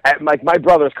we have my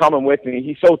brother's coming with me.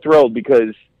 He's so thrilled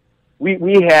because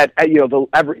we had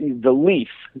the Leaf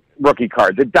rookie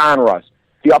card, the Donruss,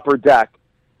 the Upper Deck,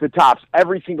 the Tops,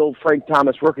 every single Frank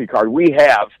Thomas rookie card we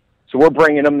have. So we're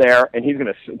bringing him there, and he's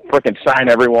going to frickin' sign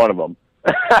every one of them.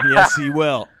 Yes, he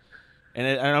will.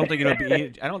 And I don't think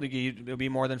it'll be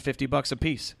more than $50 a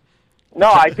piece. No,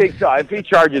 I think so. If he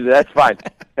charges it, that's fine.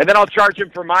 And then I'll charge him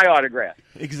for my autograph.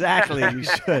 Exactly, you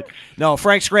should. No,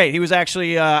 Frank's great. He was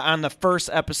actually on the first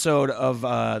episode of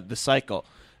the cycle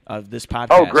of this podcast.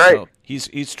 Oh, great! So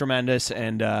he's tremendous,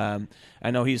 and I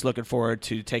know he's looking forward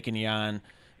to taking you on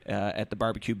at the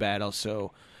barbecue battle.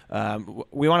 So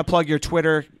we want to plug your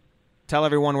Twitter. Tell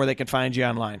everyone where they can find you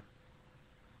online.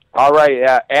 All right,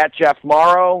 at Jeff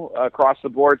Morrow across the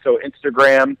board. So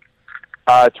Instagram,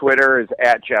 Twitter is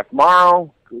at Jeff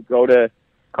Morrow.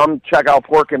 Come check out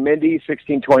Pork and Mindy,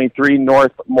 1623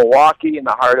 North Milwaukee, in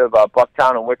the heart of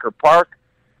Bucktown and Wicker Park.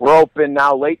 We're open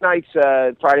now late nights,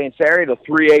 Friday and Saturday till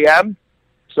 3 a.m.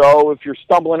 So if you're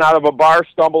stumbling out of a bar,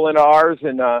 stumble into ours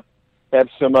and have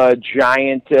some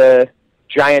giant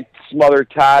smothered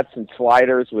tots and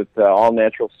sliders with all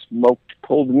natural smoked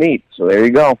pulled meat. So there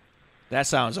you go. That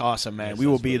sounds awesome, man. We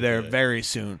will be there very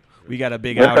soon. We got a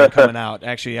big outing coming out.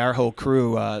 Actually, our whole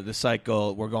crew, the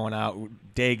Cycle, we're going out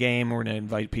day game. We're going to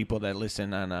invite people that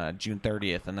listen on June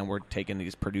 30th, and then we're taking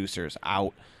these producers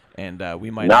out, and we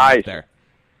might end up there.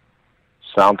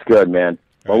 Sounds good, man.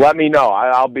 Well, let me know.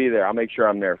 I'll be there. I'll make sure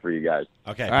I'm there for you guys.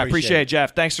 Okay. All right, appreciate it,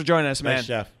 Jeff. Thanks for joining us, man. Thanks,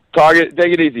 Jeff.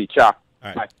 Take it easy. Ciao.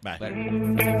 All right. Bye.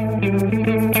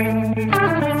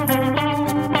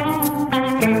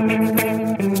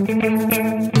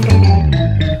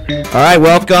 All right,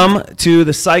 welcome to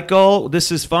the Cycle.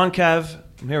 This is Fun Kev.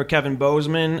 I'm here with Kevin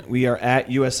Bozeman. We are at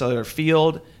U.S. Cellular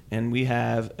Field, and we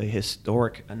have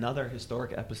another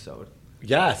historic episode.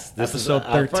 Yes, this episode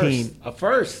is 13. A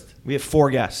first. We have four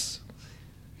guests.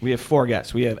 We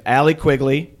have Allie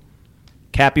Quigley,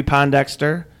 Cappy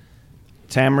Pondexter,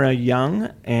 Tamara Young,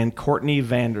 and Courtney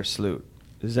Vandersloot.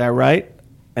 Is that right?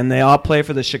 And they all play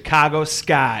for the Chicago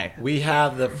Sky. We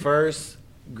have the first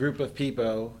group of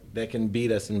people that can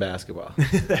beat us in basketball.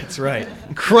 That's right.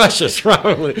 Crush us,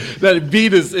 probably. That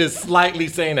beat us is slightly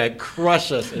saying that.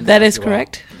 Crush us in That basketball. is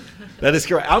correct. That is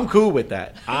correct. I'm cool with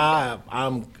that. I'm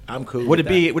cool. Would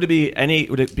with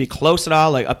it be close at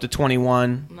all, like up to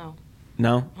 21?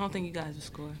 No? I don't think you guys would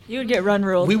score. You would get run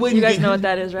ruled. We wouldn't you guys get- know what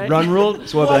that is, right? Run rule?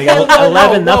 So what, Whoa, like whoa, whoa,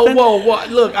 11 whoa, nothing? whoa.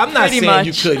 Look, I'm not Pretty saying much.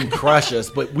 you couldn't crush us,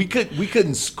 but we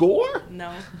couldn't score.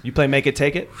 No. You play make it,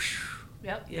 take it?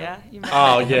 Yep. Yeah. You might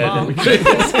Oh have yeah, them then we all.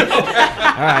 couldn't score. All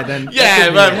right, then. Yeah,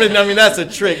 but I mean that's a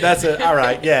trick. All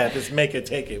right. Yeah, just make it,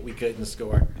 take it. We couldn't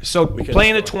score. So We couldn't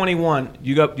playing at score. 21,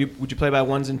 would you play by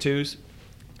ones and twos?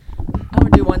 I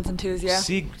would do ones and twos, yeah.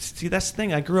 See, that's the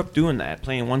thing. I grew up doing that,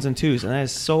 playing ones and twos, and that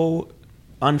is so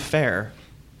unfair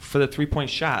for the 3-point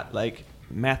shot. Like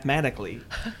mathematically,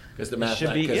 Because the it math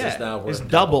should be it's now it's worth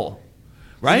double,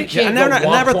 right? can't I never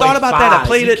go thought about that. I 1.5.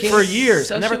 played You it for can't- years.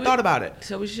 So I never should we- thought about it.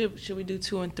 So should we do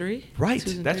 2 and 3? Right,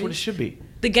 2s and that's what it 3s? should be.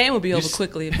 The game will be over s-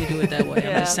 quickly if you do it that way. I'm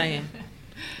Yeah. just saying.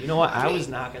 You know what? I was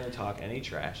not going to talk any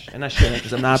trash, and I shouldn't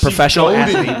because I'm not a professional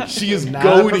athlete. She is Not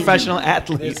goading a professional you.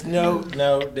 athlete.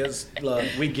 There's look,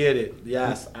 we get it.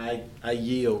 Yes, I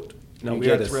yield. No, You we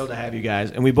get are us. thrilled to have you guys.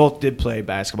 And we both did play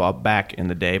basketball back in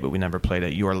the day, but we never played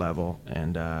at your level.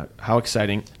 And how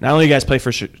exciting. Not only do you guys play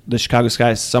for the Chicago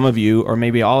Sky, some of you, or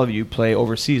maybe all of you, play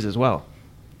overseas as well.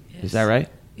 Yes. Is that right?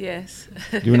 Yes.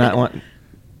 Do you not want to talk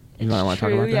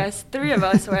True, about that? yes. 3 of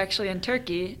us were actually in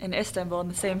Turkey, in Istanbul, in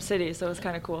the same city, so it was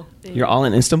kind of cool. You're all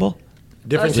in Istanbul?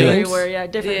 Different Us three teams. were, yeah,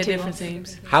 different Different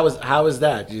teams. teams. How is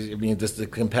that? I mean, does the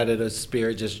competitive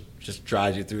spirit just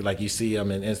drives you through? Like you see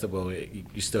them in Istanbul,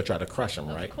 you still try to crush them,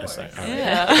 right? course. That's like, all right.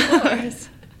 Yeah. Of course.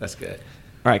 That's good.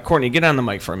 All right, Courtney, get on the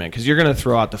mic for a minute because you're going to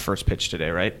throw out the first pitch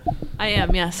today, right? I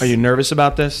am. Yes. Are you nervous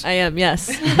about this? I am. Yes.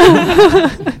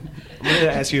 I'm going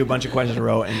to ask you a bunch of questions in a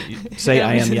row and you say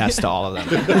I am yes to all of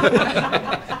them.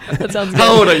 That sounds good.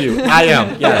 How old are you? I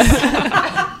am.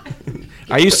 Yes.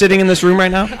 Are you sitting in this room right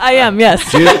now? I am.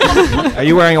 Yes. Are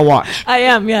you wearing a watch? I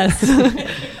am. Yes.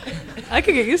 I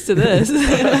could get used to this.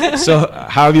 So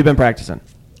how have you been practicing?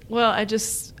 Well, I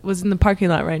just was in the parking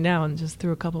lot right now and just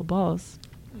threw a couple balls.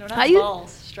 No, How not you-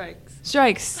 balls, strikes.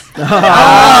 Strikes.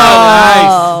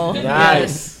 Oh, nice.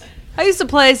 Yes. I used to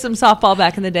play some softball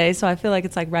back in the day, so I feel like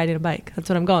it's like riding a bike. That's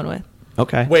what I'm going with.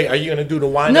 Okay. Wait, are you going to do the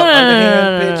wind No, up no, no, underhand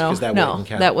no, pitch? no, 'Cause that no, wouldn't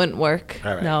count. that wouldn't work.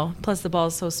 All right. No, plus the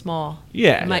ball's so small.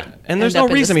 Yeah, It might and there's end no up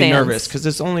in the reason to be stands. nervous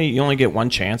because you only get one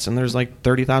chance, and there's like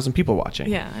 30,000 people watching.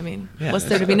 Yeah, I mean, Yeah. what's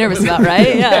there to be nervous about,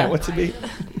 right? Yeah. What's to be?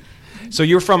 So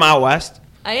you're from out west.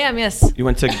 I am, yes. You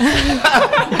went to. I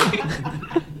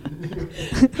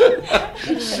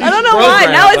don't know why.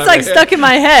 Now it's like stuck in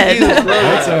my head.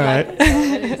 That's all right.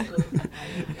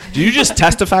 Did you just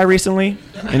testify recently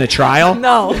in a trial?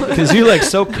 No. Because you like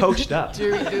so coached up.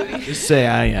 Just say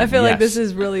I am. I feel like yes. this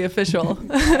is really official.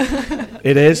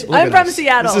 It is. Look I'm at from us.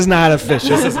 Seattle. This is not official.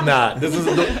 This is not. This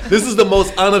is the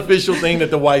most unofficial thing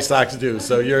that the White Sox do.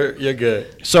 So you're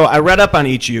good. So I read up on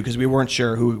each of you because we weren't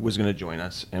sure who was going to join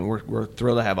us, and we're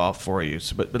thrilled to have all four of you.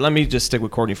 So, but let me just stick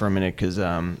with Courtney for a minute because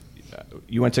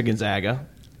you went to Gonzaga,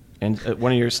 and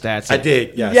one of your stats. I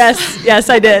did. Yes. Yes,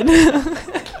 I did.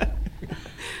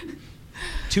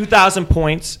 2,000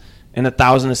 points and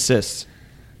 1,000 assists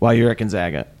while you're at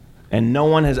Gonzaga, and no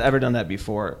one has ever done that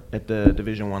before at the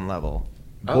Division I level,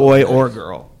 boy or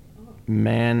girl,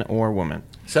 man or woman.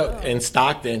 So in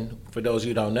Stockton, for those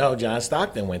who don't know, John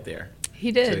Stockton went there.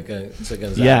 He To did.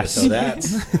 Gonzaga. Yes. So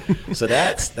that's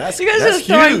You guys that's are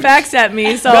throwing huge. facts at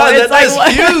me, so No, it's like that's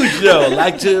what? huge though.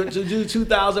 Like to do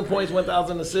 2,000 points,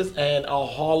 1,000 assists, and a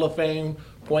Hall of Fame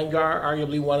point guard,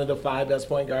 arguably one of the 5 best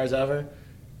point guards ever,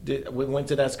 went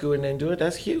to that school and didn't do it.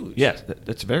 That's huge. Yes,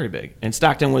 that's very big. And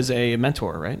Stockton was a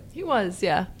mentor, right? He was,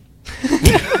 yeah.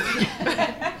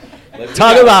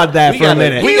 Talk about that for a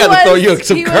minute. We got to throw you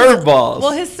some curveballs.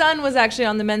 Well, his son was actually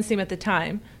on the men's team at the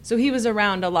time, so he was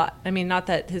around a lot. I mean, not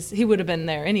that he would have been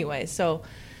there anyway. So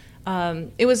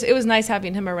it was nice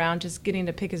having him around, just getting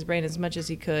to pick his brain as much as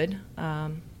he could.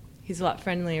 He's a lot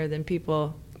friendlier than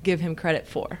people give him credit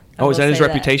for. Is that his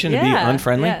reputation, to be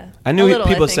unfriendly? Yeah. I knew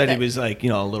people said he was like,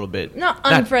 a little bit. Not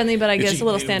unfriendly, but I guess a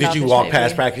little standoffish. Did you walk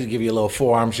past practice, give you a little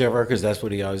forearm shiver? Because that's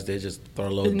what he always did, just throw a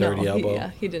little dirty elbow.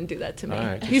 He didn't do that to me.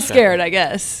 Right, he's scared, I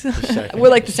guess.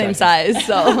 We're like the same size,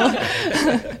 so.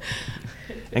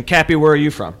 And Cappy, where are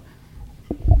you from?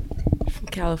 From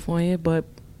California, but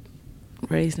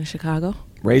raised in Chicago.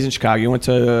 Raised in Chicago. You went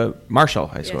to Marshall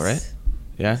High School, Yes. right?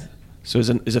 Yeah. So is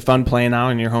it fun playing now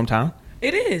in your hometown?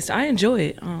 It is. I enjoy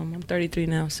it. I'm 33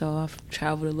 now, so I've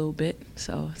traveled a little bit.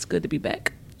 So it's good to be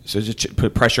back. So does it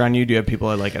put pressure on you? Do you have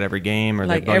people at every game, or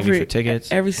Like they bug you for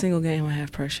tickets? Every single game, I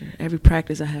have pressure. Every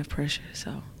practice, I have pressure.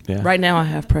 So right now, I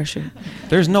have pressure.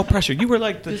 There's no pressure. You were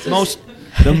like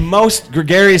the most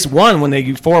gregarious one when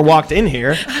they 4 walked in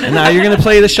here, and now you're going to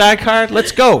play the shy card?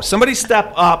 Let's go. Somebody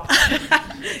step up.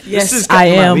 Yes, I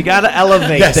am. We got to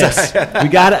elevate this. We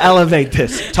got to elevate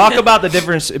this. Talk about the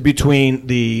difference between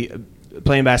the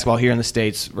playing basketball here in the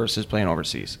States versus playing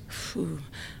overseas.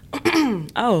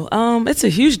 It's a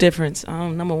huge difference.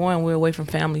 Number one, we're away from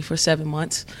family for 7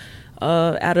 months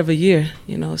out of a year,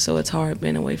 so it's hard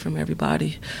being away from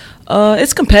everybody.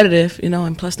 It's competitive,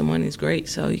 and plus the money is great,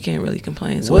 so you can't really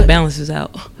complain. So it balances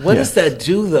out. What does that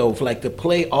do, though, for to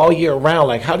play all year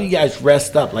round? How do you guys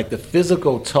rest up? The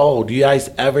physical toll, do you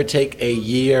guys ever take a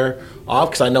year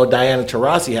off? Because I know Diana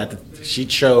Taurasi she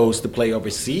chose to play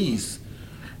overseas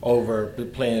over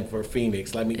playing for Phoenix.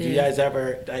 Do you guys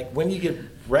ever, when do you get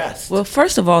rest? Well,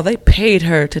 first of all, they paid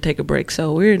her to take a break,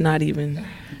 so we're not even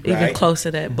close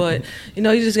to that. But, you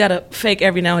just got to fake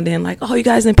every now and then, you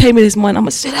guys didn't pay me this month. I'm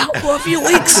going to sit out for a few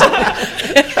weeks.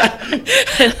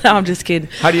 No, I'm just kidding.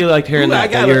 How do you like hearing that?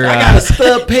 I got a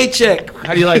stub paycheck.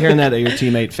 How do you like hearing that your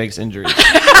teammate fakes injuries?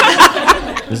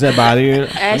 Does that bother you?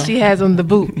 As she has on the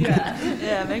boot.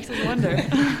 Yeah, it makes us wonder.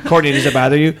 Courtney, does it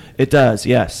bother you? It does,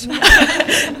 yes.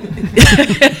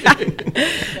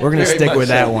 We're gonna stick with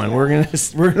that one. We're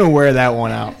gonna wear that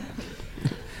one out.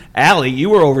 Allie, you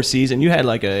were overseas and you had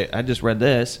I just read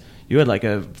this. You had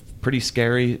a pretty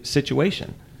scary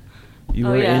situation. You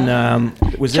were in.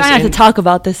 Try not to talk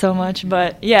about this so much,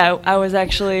 but yeah, I was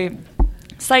actually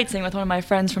sightseeing with one of my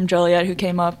friends from Joliet who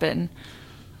came up and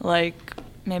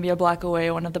maybe a block away,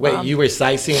 one of the bombs. Wait, you were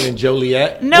sightseeing in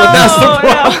Joliet? No, that's the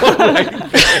problem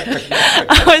right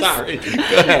there. Sorry,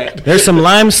 go ahead. There's some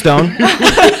limestone,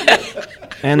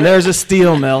 and there's a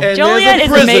steel mill. And Joliet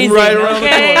is amazing. Right around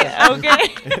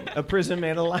okay. A prison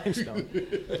made of limestone.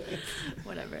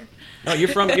 Whatever. No, you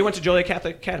went to Joliet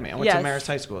Catholic Academy. I went to Marist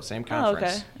High School, same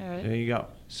conference. Oh, okay. All right. There you go.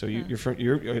 So you're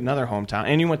another hometown,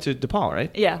 and you went to DePaul, right?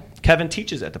 Yeah. Kevin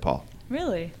teaches at DePaul.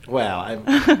 Really? Well,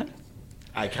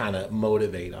 I kind of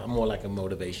motivate. I'm more like a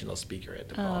motivational speaker at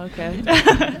DePaul. Oh, okay.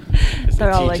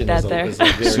 They're all like that there.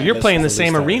 So you're playing the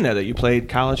same arena that you played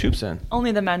college hoops in?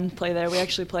 Only the men play there. We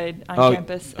actually played on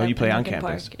campus. Oh, you play on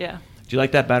campus? Park. Yeah. Do you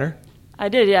like that better? I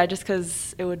did, yeah, just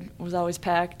because it was always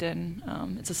packed and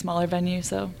it's a smaller venue,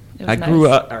 so it was I nice.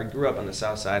 I grew up on the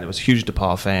south side. I was a huge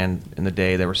DePaul fan in the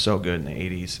day. They were so good in the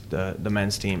 80s, the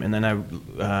men's team. And then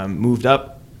I moved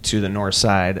up to the north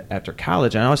side after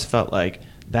college, and I always felt like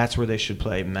that's where they should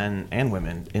play men and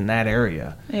women in that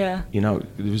area. Yeah. It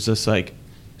was just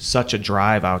such a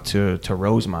drive out to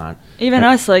Rosemont. Even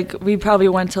us, we probably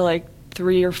went to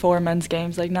 3 or 4 men's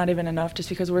games, not even enough just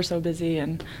because we're so busy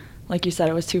and like you said,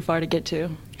 it was too far to get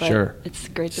to. But sure. It's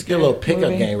great to get a little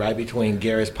pickup game right between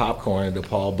Garrett's Popcorn and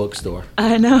DePaul Bookstore.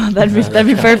 I know. That'd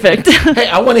be perfect. Hey,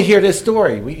 I want to hear this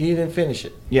story. You didn't finish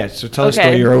it. Yeah, so tell us the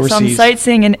story. You're overseas. So I'm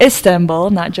sightseeing in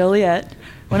Istanbul, not Joliet.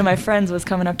 One of my friends was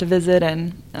coming up to visit,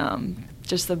 and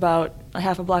just about a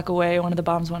half a block away, one of the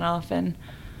bombs went off, and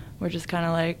we're just kind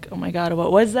of like, oh my God,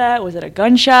 what was that? Was it a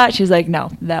gunshot? She's like,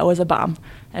 no, that was a bomb.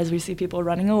 As we see people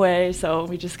running away, so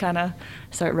we just kind of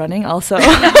start running also.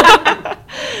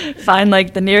 Find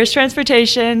the nearest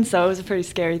transportation, so it was a pretty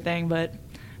scary thing, but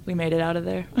we made it out of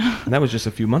there. And that was just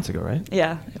a few months ago, right?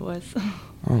 Yeah, it was.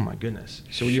 Oh my goodness.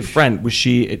 So your friend, does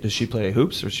she play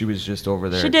hoops, or she was just over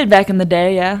there? She did back in the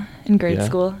day, yeah, in grade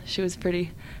school. She was a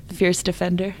pretty fierce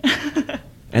defender.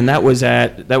 And that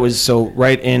was so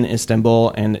right in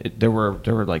Istanbul, and there were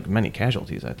many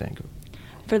casualties, I think.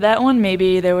 For that one,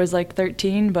 maybe there was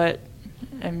 13, but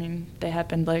I mean, they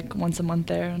happened like once a month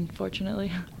there,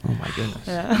 unfortunately. Oh my goodness.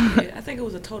 Yeah. Yeah, I think it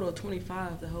was a total of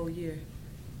 25 the whole year.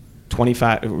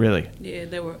 25, really? Yeah,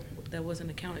 that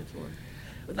wasn't accounted for.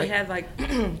 But they had like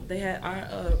they had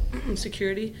our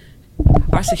security.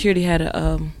 Our security had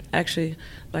actually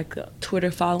like a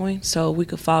Twitter following, so we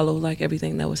could follow like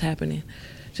everything that was happening,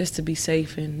 just to be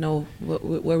safe and know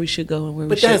where we should go and where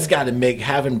we shouldn't. But that's got to make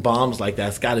having bombs like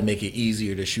that's got to make it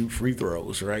easier to shoot free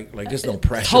throws, right? Like there's no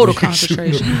pressure. Total when you're shooting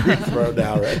concentration. a free throw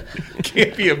now, right?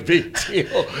 Can't be a big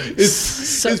deal.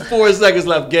 It's 4 seconds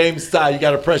left. Game style. You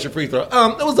got a pressure free throw.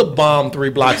 There was a bomb 3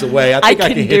 blocks away. I think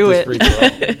I can hit this free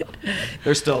throw.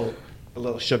 They're still a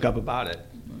little shook up about it.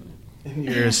 And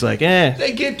you're just like,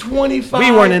 They get 25.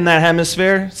 we weren't in that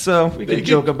hemisphere, so we could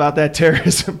joke about that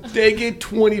terrorism. They get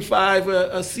 25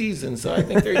 a season, so I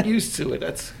think they're used to it.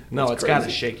 It's got to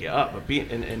shake you up. But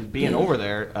being over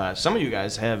there, some of you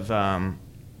guys have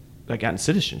gotten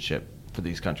citizenship for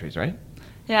these countries, right?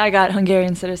 Yeah, I got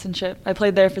Hungarian citizenship. I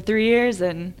played there for 3 years,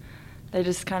 and they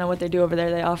just kind of what they do over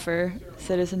there. They offer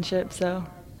citizenship, so.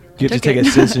 Do you have to take a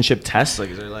citizenship test?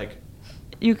 Like, is there like?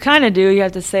 You kind of do. You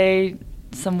have to say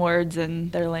some words in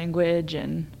their language,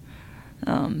 and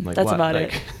like that's what? about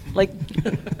it. Like,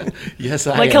 yes,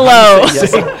 I like am. hello.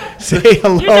 Say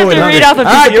hello. You just have to read off a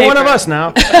piece of you're one paper. of us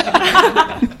now.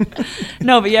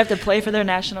 No, but you have to play for their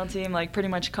national team. Like, pretty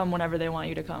much come whenever they want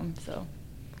you to come. So.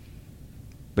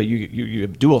 But you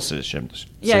have dual citizenship.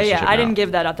 Yeah. I now. didn't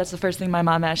give that up. That's the first thing my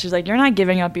mom asked. She's like, "You're not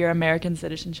giving up your American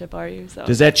citizenship, are you?" So.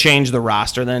 Does that change the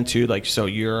roster then too? Like, so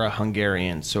you're a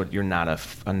Hungarian, so you're not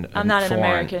I'm not an foreign.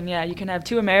 American. Yeah, you can have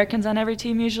 2 Americans on every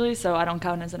team usually, so I don't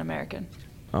count as an American.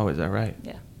 Oh, is that right?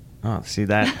 Yeah. Oh, see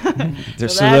that?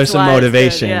 There's So some that's why it's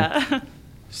motivation. good, yeah.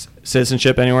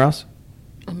 Citizenship anywhere else?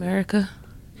 America.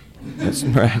 That's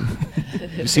right.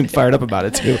 You seem fired up about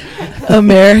it too.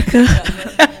 America.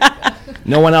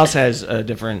 No one else has a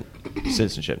different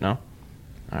citizenship, no?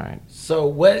 All right. So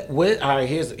what? All right.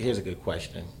 Here's a good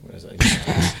question.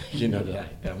 You know that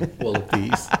I'm full of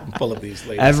these. I'm full of these.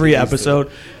 Ladies. Every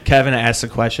episode, Kevin asks a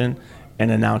question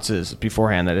and announces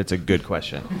beforehand that it's a good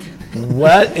question.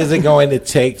 What is it going to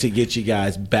take to get you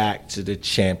guys back to the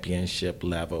championship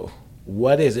level?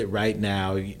 What is it right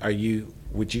now?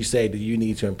 Would you say that you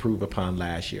need to improve upon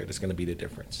last year? That's going to be the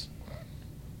difference.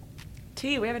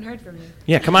 T, we haven't heard from you.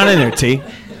 Yeah, come on in there, T.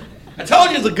 I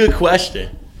told you it's a good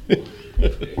question.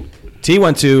 T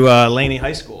went to Laney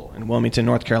High School in Wilmington,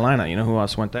 North Carolina. You know who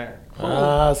else went there?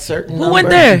 Certain. Who went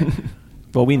there?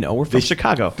 Well, we know. We're from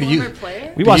Chicago. Former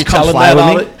player? We watched Come Fly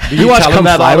With Me. Do you watch Come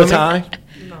Fly With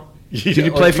Me? No. Did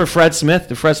you play for Fred Smith?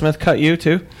 Did Fred Smith cut you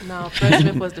too? No, Fred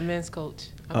Smith was the men's coach.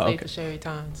 I played okay. for Sherry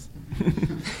Times.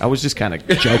 I was just kind of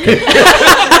joking,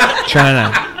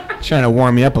 trying to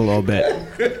warm you up a little bit,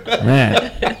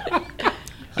 man.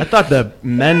 I thought the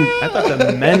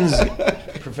men's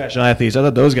professional athletes. I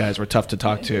thought those guys were tough to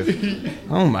talk to.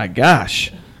 Oh my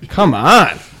gosh, come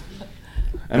on!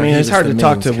 I mean, it's hard to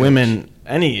talk to women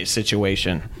any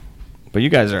situation, but you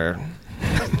guys are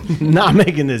not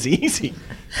making this easy.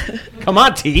 Come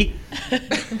on, T.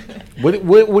 What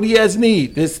do you guys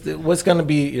need? What's going to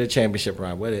be your championship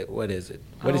run? What is it?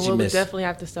 What did you miss? We definitely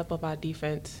have to step up our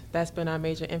defense. That's been our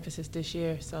major emphasis this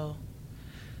year. So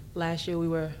last year we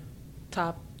were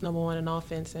top number 1 in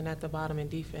offense and at the bottom in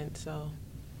defense. So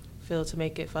feel to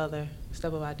make it further,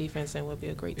 step up our defense, and we'll be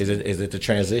a great team. Is it the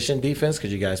transition defense?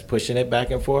 Because you guys pushing it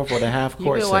back and forth, or the half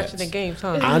court You've been sets? watching the games,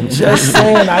 huh? I'm just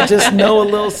saying. I just know a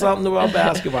little something about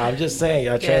basketball. I'm just saying.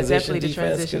 Your transition definitely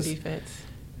defense. the transition defense.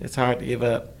 It's hard to give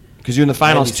up. Because you're in the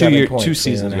finals 97 points 2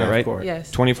 seasons in a ago, half right? court. Yes.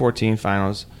 2014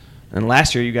 finals, and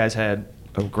last year you guys had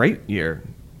a great year,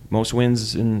 most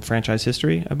wins in franchise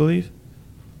history, I believe,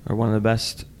 or one of the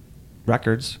best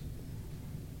records.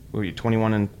 What were you,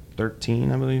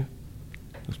 21-13, I believe?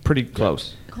 It was pretty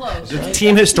close. Close. Is the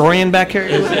team historian back here?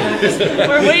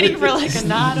 We're waiting for like a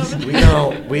nod over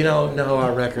there. We don't know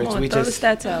our records. Come on, We throw just the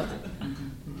stats out.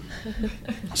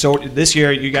 So this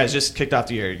year, you guys just kicked off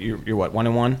the year. You're what,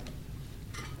 1-1?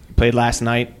 Played last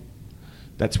night.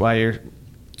 That's why you're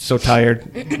so tired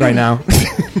right now.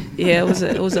 Yeah,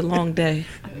 it was a long day.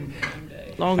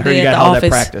 Long I heard day you at got the held office. at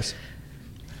practice.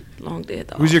 Long day at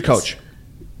the office. Who's your coach?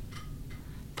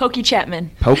 Pokey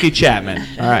Chapman. Pokey Chapman.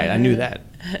 All right, I knew that.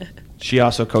 She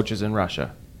also coaches in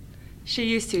Russia. She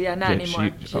used to, yeah, not Did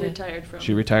anymore. she- She oh. retired from.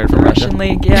 She retired from the Russia? Russian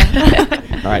league, yeah.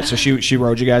 All right, so she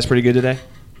rode you guys pretty good today?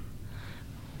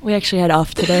 We actually had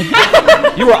off today.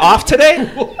 You were off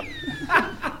today?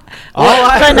 All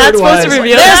I We're not heard supposed to was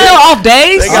reveal There's no that. off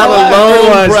days. They got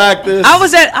a long practice. I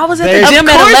was at They- the Of gym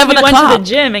at course, 11 we went o'clock. to the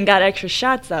gym and got extra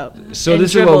shots up. So and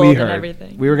this is what dribbled we and heard.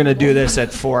 everything. We were going to do this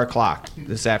at 4 o'clock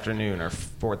this afternoon or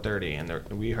 4:30,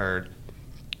 and we heard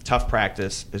tough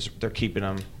practice. They're keeping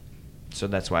them, so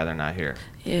that's why they're not here.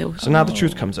 Yeah, So now the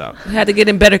truth comes out. we had to get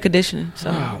in better conditioning.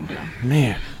 So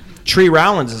Man, Tree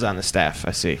Rollins is on the staff,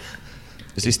 I see.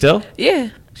 Is he still? yeah,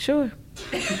 sure.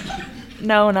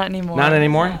 No, not anymore. Not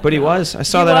anymore, but he was. I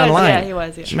saw He that was, online. yeah, he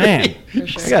was, yeah. Man, For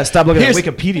sure. I gotta stop looking at Here's-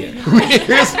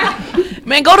 Wikipedia.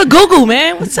 Man, go to Google,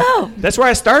 man. What's up? That's where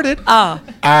I started. Oh, All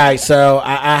right, so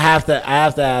I have to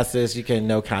ask this. You can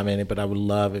no comment it, but I would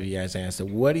love if you guys answer.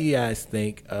 What do you guys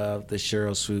think of the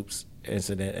Cheryl Swoops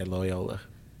incident at Loyola?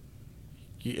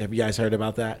 Have you guys heard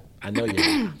about that? I know you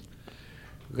have.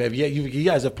 Okay, you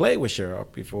guys have played with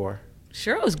Cheryl before.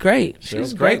 Cheryl was great. She was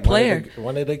Cheryl's a great player.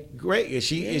 One of the great. Is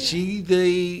she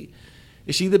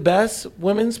the best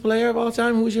women's player of all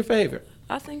time? Who's your favorite?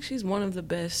 I think she's one of the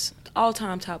best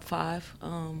all-time top 5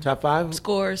 Top 5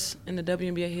 scores in the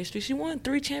WNBA history. She won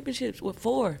 3 championships with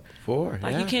 4. 4.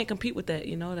 Like yeah. you can't compete with that.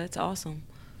 You know, that's awesome.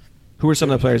 Who were some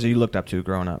of the players that you looked up to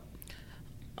growing up?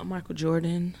 Michael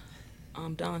Jordan,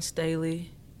 Don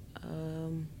Staley,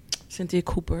 Cynthia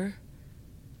Cooper,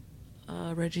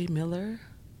 Reggie Miller.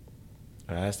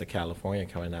 That's the California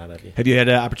coming out of you. Have you had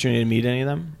an opportunity to meet any of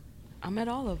them? I met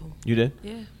all of them. You did?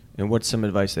 Yeah. And what's some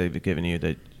advice they've given you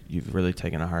that you've really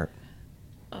taken to heart?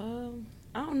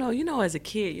 I don't know. You know, as a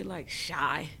kid, you're like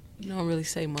shy. You don't really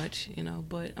say much, you know.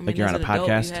 But I mean, Like you're as on an a adult,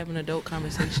 podcast? you have an adult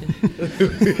conversation.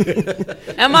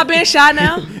 Am I being shy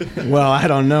now? Well, I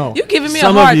don't know. You're giving me a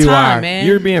Some hard of you time, are. man.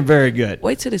 You're being very good.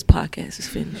 Wait till this podcast is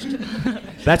finished.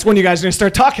 That's when you guys are going to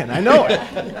start talking. I know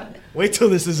it. Wait till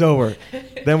this is over.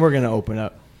 Then we're going to open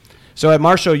up. So at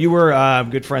Marshall, you were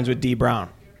good friends with Dee Brown.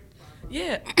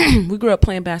 Yeah, we grew up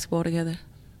playing basketball together.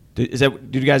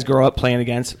 Did you guys grow up playing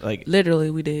against like? Literally,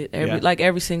 we did Yeah.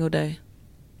 every single day,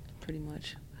 pretty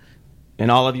much. And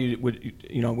all of you would,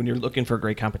 you know, when you're looking for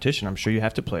great competition, I'm sure you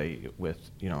have to play with,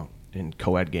 you know, in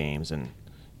co-ed games and,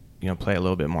 you know, play a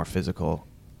little bit more physical.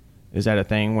 Is that a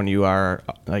thing when you are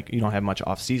like you don't have much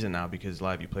off season now because a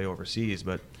lot of you play overseas?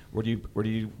 But where do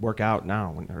you work out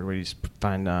now? Or where do you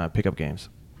find pickup games?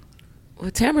 Well,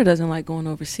 Tamara doesn't like going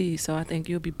overseas, so I think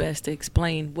you'll be best to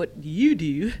explain what you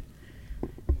do.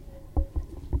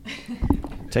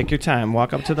 Take your time.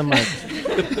 Walk up to the mic.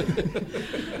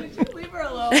 Leave her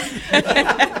alone.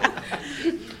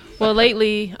 Well,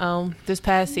 lately, this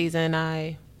past season,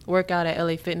 I work out at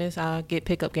LA Fitness. I get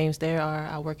pickup games there, or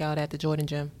I work out at the Jordan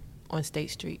Gym on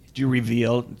State Street. Do you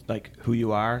reveal like who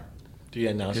you are? Do you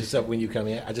announce yourself when you come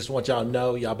in? I just want y'all to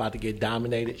know y'all about to get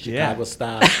dominated, Chicago Yeah.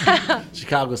 style,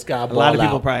 Chicago style. A lot of ball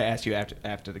people out. probably ask you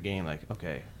after the game, like,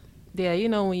 okay, Yeah, you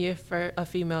know, when a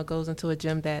female goes into a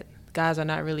gym that guys are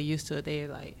not really used to it, they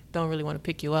like don't really want to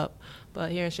pick you up.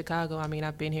 But here in Chicago, I mean,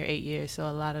 I've been here 8 years, so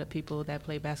a lot of the people that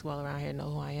play basketball around here know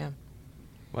who I am.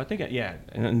 well, I think yeah,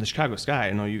 and in the Chicago Sky,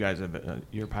 I know you guys have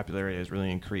your popularity has really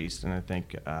increased, and I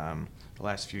think the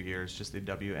last few years, just the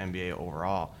WNBA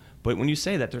overall. But when you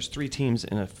say that there's 3 teams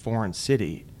in a foreign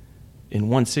city, in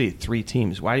one city, 3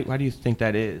 teams, why do you think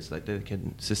that is? Like they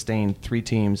can sustain 3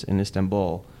 teams in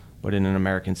Istanbul, but in an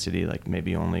American city, like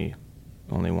maybe only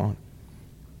one.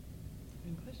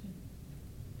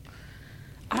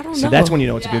 I don't So know. that's when you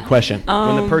know it's a good question.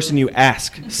 When the person you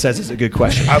ask says it's a good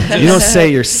question. just You don't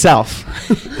say yourself.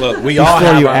 Look, we all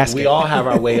Before have you our, ask we it. all have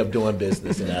our way of doing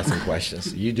business and asking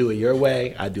questions. You do it your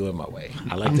way, I do it my way.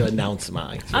 I like to announce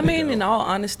mine. I mean, in all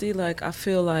honesty, like I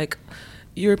feel like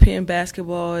European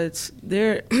basketball, it's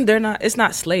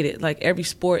not slated. Like every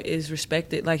sport is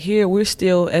respected. Like here, we're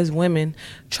still as women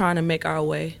trying to make our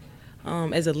way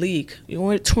as a league.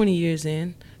 We're 20 years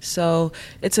in, so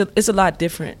it's a lot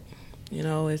different. You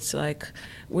know, it's like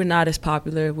we're not as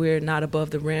popular. We're not above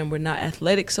the rim. We're not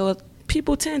athletic. So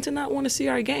people tend to not want to see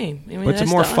our game. I mean, But it's a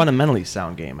that's more the- fundamentally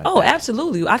sound game. I Oh, think.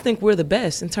 absolutely. I think we're the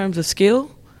best in terms of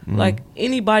skill. Like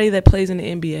anybody that plays in the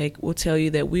NBA will tell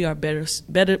you that we are better.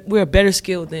 We're better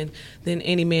skilled than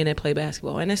any man that play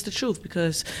basketball, and that's the truth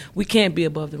because we can't be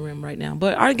above the rim right now.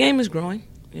 But our game is growing.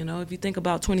 You know, if you think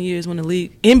about 20 years when the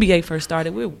league NBA first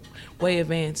started, we're way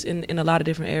advanced in a lot of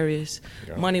different areas,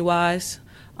 money wise,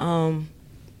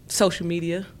 social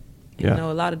media. You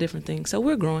know, a lot of different things. So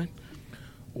we're growing.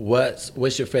 What's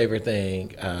your favorite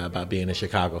thing about being in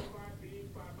Chicago?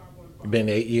 You've been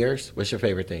 8 years. What's your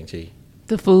favorite thing, T?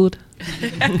 The food.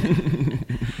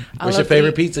 What's your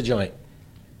favorite pizza joint?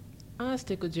 I'll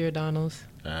stick with Giordano's.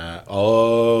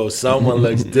 Someone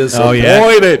looks disappointed.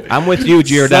 Oh, yeah. I'm with you,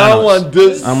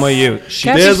 Giordano's. I'm with you.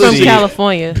 She's from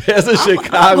California. There's a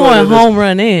Chicago. I'm going Home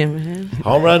Run Inn, man.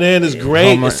 Home Run Inn is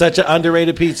great. It's such an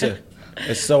underrated pizza.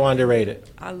 It's so underrated.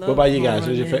 I love what about you guys?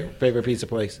 Home What's your Run Inn. favorite pizza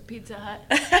place? Pizza Hut.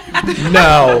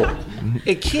 No,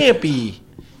 it can't be.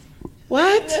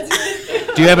 What?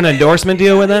 Do you have an endorsement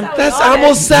deal with them? That's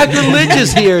almost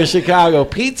sacrilegious here in Chicago.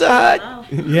 Pizza Hut?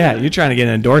 Yeah, you're trying to get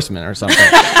an endorsement or something.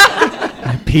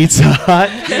 Pizza Hut?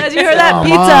 Did you hear that?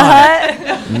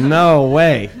 Pizza Hut? No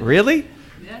way. Really?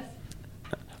 Yes.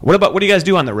 What do you guys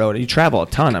do on the road? You travel a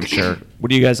ton, I'm sure. What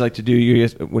do you guys like to do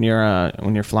when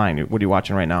you're flying? What are you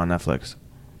watching right now on Netflix?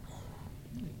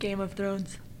 Game of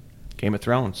Thrones. Game of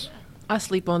Thrones. I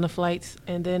sleep on the flights,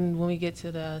 and then when we get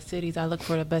to the cities, I look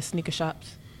for the best sneaker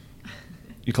shops.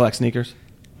 You collect sneakers?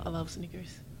 I love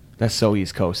sneakers. That's so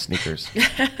East Coast sneakers.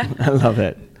 I love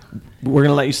it. We're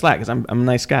gonna let you slack because I'm a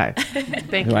nice guy.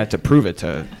 Thank you. I have to prove it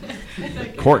to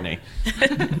Courtney.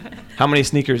 How many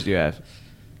sneakers do you have?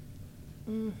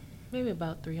 Maybe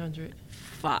about 300.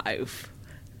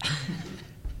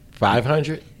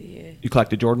 500? Yeah. You collect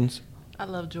the Jordans? I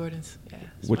love Jordans. Yeah.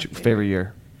 Which favorite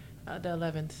year? The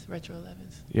 11s, retro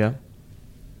 11s. Yeah.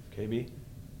 KB?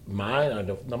 Mine are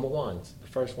the number ones, the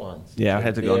first ones. Yeah, I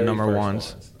had to go number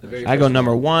ones. I go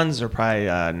number ones or probably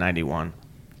 91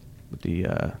 with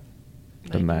the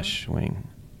mesh wing.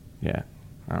 Yeah,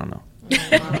 I don't know.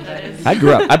 I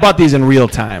grew up. I bought these in real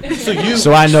time,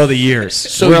 so I know the years.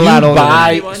 So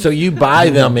you buy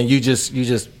them and you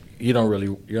don't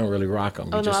really rock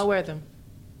them. I wear them.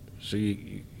 So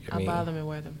I buy them and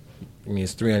wear them. I mean,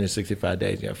 it's 365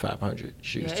 days. You have 500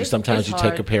 shoes. Yeah, Just sometimes you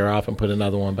hard. take a pair off and put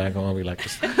another one back on. Be like,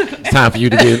 it's time for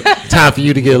you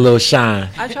to get a little shine.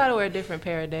 I try to wear a different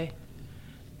pair a day.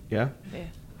 Yeah. Yeah.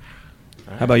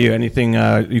 How about you? Anything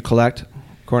you collect,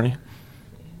 Courtney?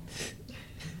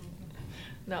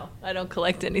 No, I don't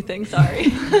collect anything.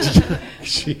 Sorry.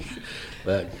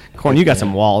 Corn, you got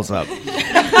some walls up. You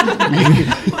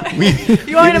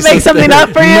want me to make something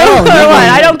up for you? No, or what?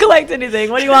 I don't collect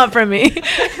anything. What do you want from me?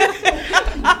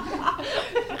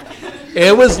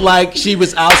 It was like she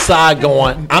was outside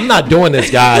going, I'm not doing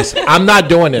this, guys. I'm not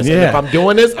doing this. Yeah. And if I'm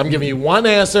doing this, I'm giving you one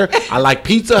answer. I like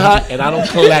Pizza Hut, and I don't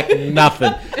collect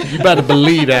nothing. You better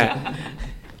believe that.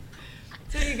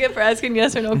 So you get for asking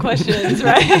yes or no questions,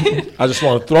 right? I just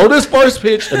want to throw this first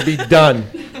pitch and be done.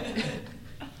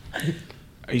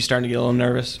 Are you starting to get a little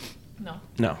nervous? No.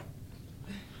 No.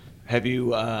 Have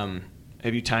you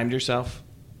timed yourself?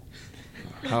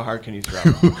 How hard can you throw?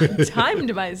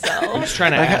 Timed myself. I'm just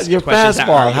trying to ask your questions that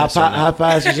fastball. aren't How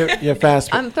fast is your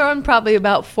fastball? I'm throwing probably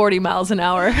about 40 miles an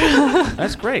hour.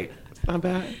 That's great. Not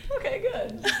bad. Okay,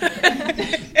 good.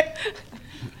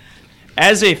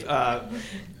 As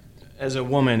a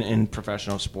woman in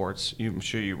professional sports, I'm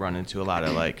sure you run into a lot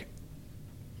of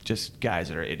just guys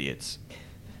that are idiots.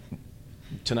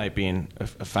 Tonight being a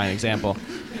fine example.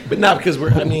 But not because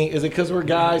is it because we're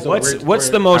guys? Or What's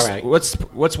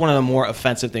one of the more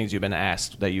offensive things you've been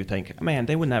asked that you think, man,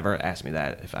 they would never ask me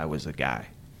that if I was a guy?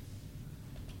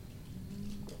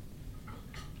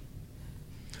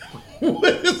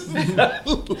 What is that?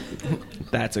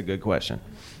 That's a good question.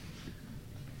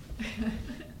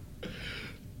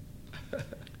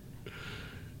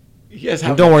 You guys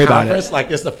have don't worry about it.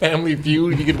 Like it's a Family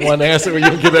Feud. You get one answer, or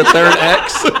you get a third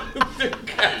X.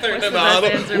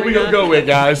 What we gonna go with,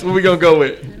 guys? What we gonna go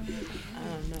with?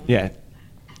 Yeah,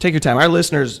 take your time. Our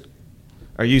listeners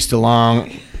are used to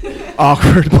long,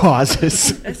 awkward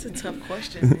pauses. That's a tough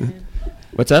question, man.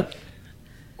 What's up?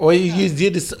 Or you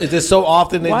did this? Is this so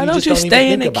often that why you just don't you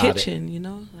stay in even the think about kitchen? it? You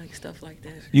know, like stuff like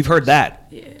that. You've heard that?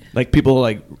 Yeah. Like people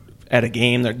at a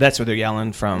game, that's what they're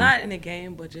yelling from. Not in a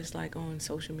game, but just like on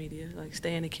social media, like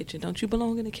stay in the kitchen. Don't you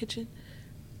belong in the kitchen?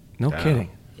 No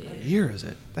kidding. Yeah. What year is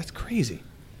it? That's crazy.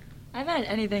 I haven't had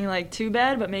anything too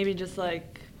bad, but maybe just hey,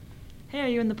 are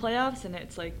you in the playoffs? And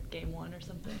it's game 1 or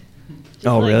something. Just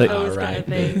really? Those kind of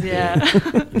things, yeah.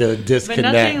 The disconnect.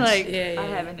 But nothing I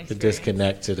haven't experienced. The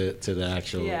disconnect to the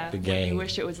actual the game. I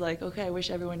wish it was okay, I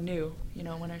wish everyone knew,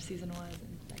 when our season was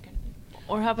and that kind of thing.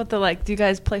 Or how about do you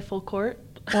guys play full court?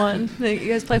 You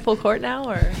guys play full court now,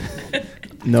 or?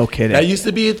 No kidding. That used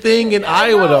to be a thing in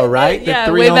Iowa, though, right? Yeah,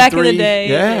 the way back in 3-on-3. the day.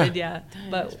 Yeah, Yeah.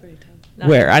 But that's pretty tough.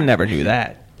 Where? I never knew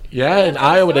that. Yeah, in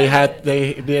Iowa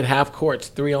they did half courts,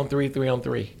 3-on-3,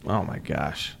 3-on-3. Oh my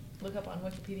gosh. Look up on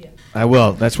Wikipedia. I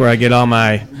will. That's where I get all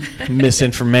my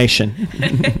misinformation.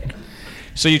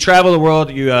 So you travel the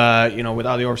world, you with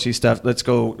all the overseas stuff. Let's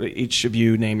go. Each of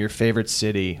you name your favorite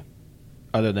city,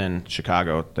 other than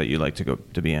Chicago, that you like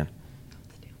to be in.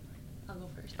 I'll go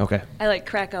first. Okay. I like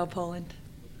Krakow, Poland.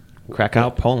 Krakow,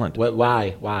 Poland. What?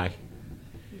 Why?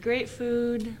 Great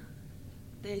food.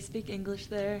 They speak English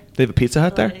there. They have a Pizza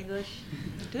Hut A lot there? of English.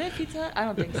 Do they have Pizza Hut? I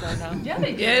don't think so, no. Yeah,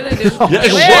 they do. Yeah, they do.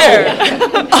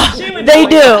 Where? They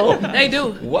do. They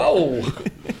do. Whoa.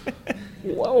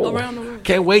 Whoa. Around the world.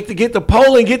 Can't wait to get to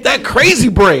Poland and get that crazy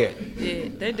bread. Yeah,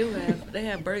 they do have. They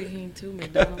have Burger King too,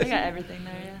 McDonald's. They got everything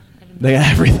there, yeah. They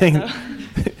got everything.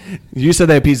 You said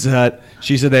they have Pizza Hut.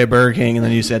 She said they have Burger King, and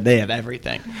then you said they have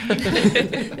everything.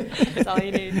 That's all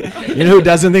you need. You know who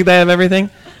doesn't think they have everything?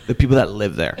 The people that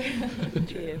live there.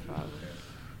 Yeah, probably.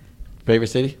 Favorite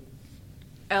city?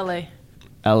 LA.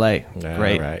 L.A.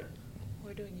 Great. All right.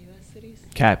 We're doing U.S. cities?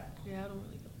 Cap. Yeah, I don't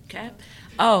really go. Cap?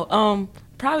 Oh,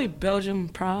 probably Belgium,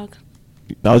 Prague.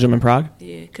 Belgium and Prague?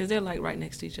 Yeah, because they're like right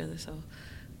next to each other, so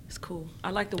it's cool. I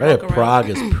like to Yeah, walk around. Prague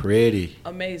is pretty.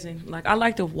 Amazing. Like, I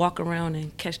like to walk around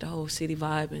and catch the whole city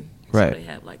vibe. And Right. so they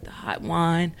have like the hot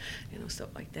wine, stuff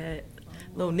like that.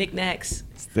 Little knickknacks.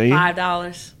 There you-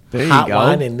 $5. There Hot you go.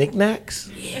 wine and knickknacks?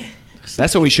 Yeah.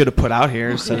 That's what we should have put out here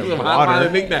instead of Hot wine water.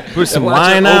 and knickknacks. Put some And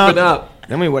watch it wine out. open up.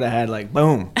 Then we would have had like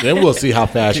boom. Then we'll see how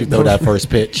fast you throw that first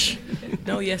pitch.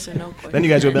 No yes or no question. Then you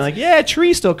guys would have been like, yeah,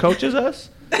 Tree still coaches us.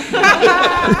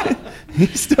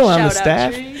 He's still on the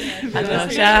staff. I know.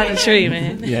 Shout out to Tree,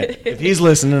 man. Yeah, if he's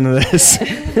listening to this.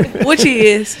 Which he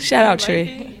is. Shout out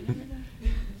Tree.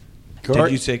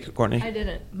 Did you say Courtney? I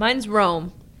didn't. Mine's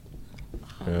Rome.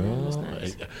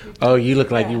 Oh, you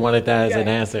look like you wanted that as an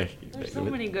answer. There's so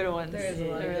many good ones. There is a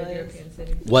lot of good European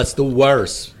cities. What's the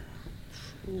worst?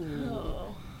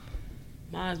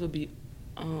 Mine would be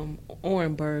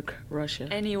Orenburg, Russia.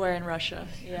 Anywhere in Russia.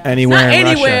 Yeah. Anywhere Not in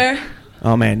anywhere. Russia.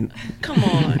 Oh, man. Come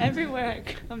on. Everywhere.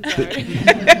 I'm sorry.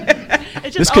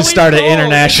 It's just This could always start an cold.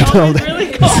 international. It's always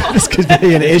really cold. This could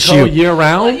be an issue. Cold year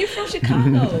round? You from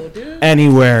Chicago, dude?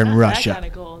 Anywhere in Not Russia. That kind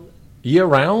of cold. Year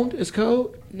round is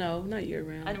cold? No, not year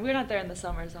round. And we're not there in the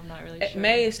summer, so I'm not really sure.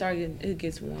 May it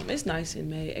gets warm. It's nice in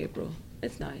May, April.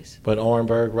 It's nice. But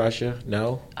Orenburg, Russia?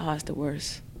 No? Oh, it's the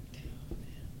worst.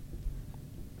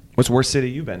 What's the worst city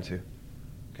you've been to,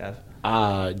 Kev?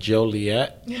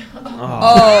 Joliet. I'm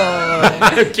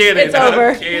kidding. It's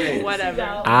over.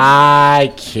 Whatever.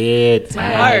 I kid.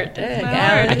 My heart.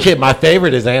 I kid. My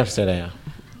favorite is Amsterdam.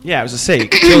 Yeah, I was to say,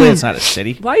 Joliet's not a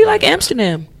city. Why you like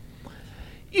Amsterdam?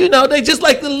 You know, they just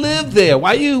like to live there.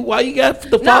 Why you got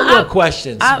the follow-up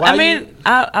questions?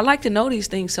 I like to know these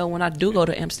things, so when I do go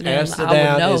to Amsterdam,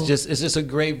 I would know. is just a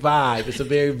great vibe. It's a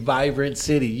very vibrant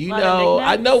city. You know,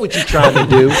 I know what you're trying to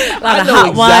do. I know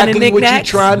exactly what you're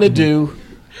trying to do.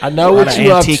 I know what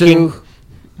you're up to.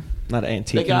 Not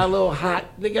antique. They got a little hot.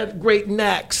 They got great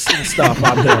knacks and stuff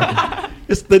out there.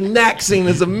 It's the knack scene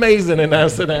is amazing in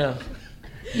Amsterdam.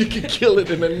 You can kill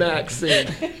it in the knack scene.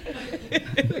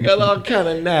 They got all kind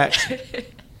of knacks. All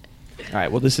right,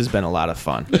 well, this has been a lot of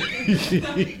fun.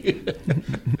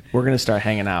 We're going to start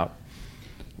hanging out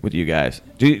with you guys.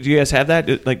 Do you guys have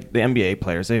that? Like the NBA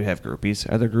players, they have groupies.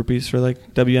 Are there groupies for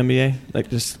like WNBA? Like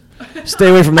just stay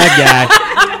away from that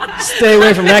guy. Stay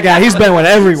away from that guy. He's been with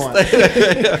everyone. I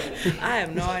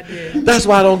have no idea. That's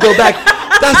why I don't go back.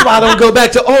 That's why I don't go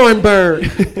back to Orenburg.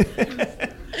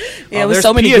 Yeah, there's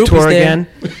so many Piator groupies there. again.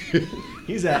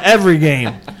 He's at every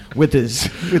game with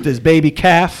his baby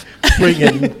calf,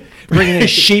 bringing his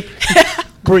sheep,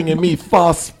 bringing me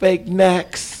false fake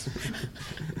knacks.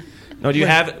 No, do you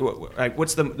have like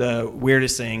what's the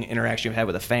weirdest thing interaction you've had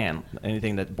with a fan?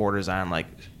 Anything that borders on like,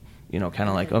 kind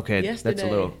of like that's a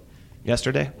little.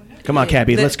 Yesterday? Come on,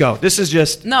 Cabby, let's go. This is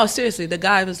just No, seriously. The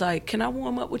guy was like, "Can I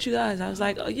warm up with you guys?" I was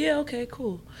like, "Oh yeah, okay,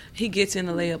 cool." He gets in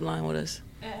the layup line with us.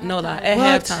 No lie.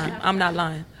 At halftime. I'm not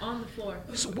lying. On the floor.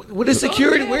 So what is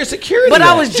security? Where's security? But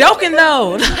I was joking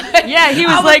though. Yeah, he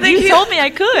was like, "You told me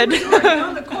I could."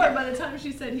 On the court by the time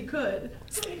she said he could.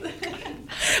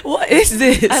 What is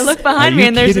this? I look behind me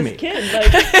and there's this kid. Like,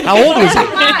 how old is he?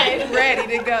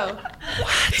 Ready to go.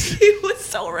 What? He was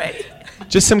so ready.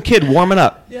 Just some kid warming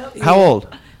up. Yep. How old?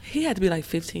 He had to be like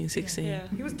 15, 16. yeah.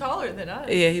 He was taller than us.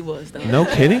 Yeah, he was though. No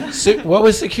kidding? What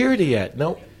was security at?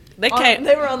 No. They came.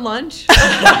 They were on lunch.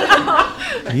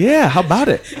 Yeah, how about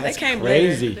it? They came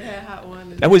Crazy. They had hot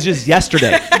one. That was just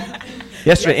yesterday.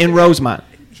 Yesterday in Rosemont.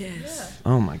 Yes.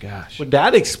 Oh my gosh. Well,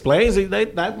 that explains it.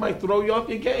 That might throw you off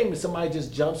your game if somebody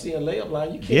just jumps in a layup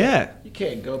line. You can't. Yeah. You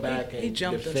can't go back He and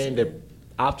jumped us defend in. the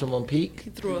optimum peak. He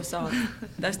threw us off.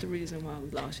 That's the reason why we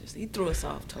lost yesterday. He threw us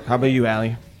off totally. How about you,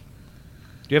 Allie?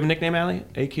 Do you have a nickname, Allie?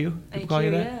 AQ? People call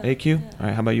you that? yeah. AQ? Yeah. All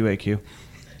right, how about you, AQ?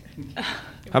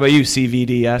 How about you,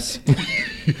 CVDS?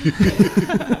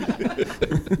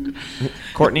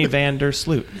 Courtney Vander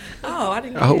Sloot. Oh, I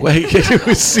didn't. Oh wait, it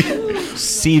was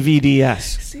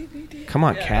CVDS. Come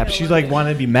on, Cap. She's like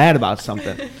wanting to be mad about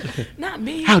something. Not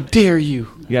me. How dare you?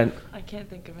 I can't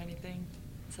think of anything.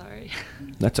 Sorry.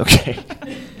 That's okay.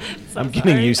 I'm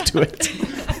getting used to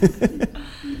it.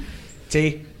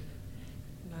 T?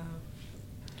 No.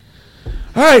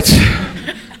 All right.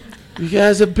 You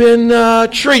guys have been a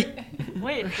treat.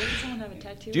 Wait, didn't someone have a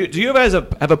tattoo? Do you guys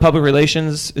have a public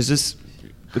relations? Is this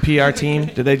the PR team?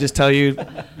 Did they just tell you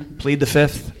plead the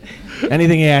fifth?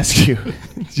 Anything he asks you,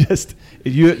 just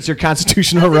it's your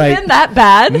constitutional right. Been that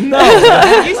bad?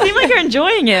 No. You seem like you're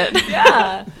enjoying it.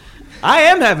 Yeah. I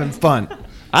am having fun.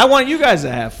 I want you guys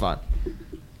to have fun.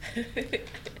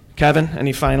 Kevin,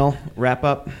 any final wrap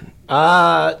up?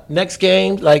 Next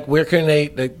game, like where can they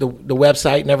the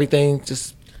website and everything?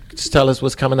 Just tell us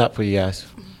what's coming up for you guys.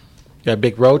 You got a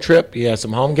big road trip. You got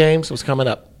some home games. What's coming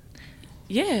up?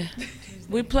 Yeah,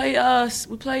 we play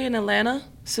in Atlanta.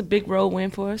 It's a big road win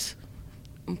for us.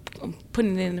 I'm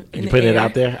putting it in You the putting it air.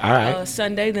 out there? All right.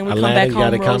 Sunday, then we Atlanta, come back you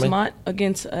got home it coming? Rosemont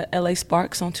against LA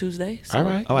Sparks on Tuesday. So All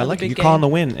right. Oh, I like it. big You're game. calling the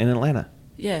win in Atlanta.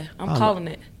 Yeah, I'm calling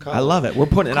it. I love it. We're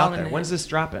putting it out Calling there. it. When's this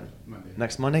dropping?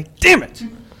 Next Monday? Damn it!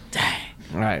 Dang.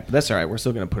 All right, but that's all right. We're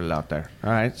still going to put it out there.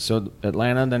 All right, so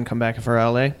Atlanta, then come back for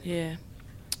LA. Yeah.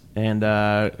 And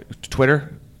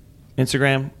Twitter,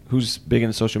 Instagram. Who's big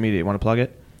into social media? You want to plug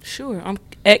it? Sure. I'm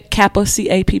at Kappa,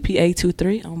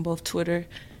 CAPPA23 on both Twitter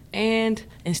and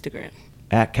Instagram.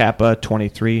 At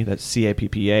Kappa23. That's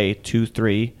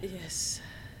CAPPA23. Yes.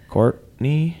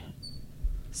 Courtney.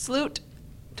 Sloot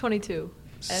 22.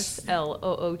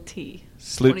 SLOOT.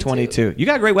 Sloot 22. You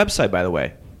got a great website, by the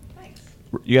way. Thanks.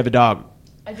 You have a dog.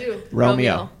 I do.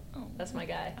 Romeo. That's my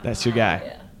guy. That's your guy.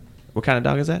 Yeah. What kind of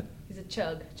dog is that? He's a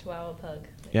chug, Chihuahua pug.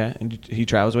 Yeah, and he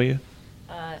travels with you?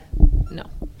 No.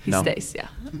 He No? stays, yeah.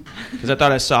 Because I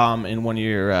thought I saw him in one of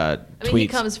your I tweets. mean, he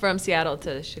comes from Seattle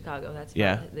to Chicago. That's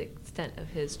Yeah. about the extent of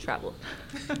his travel.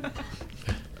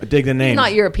 I dig the name. He's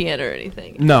not European or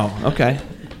anything. No, okay.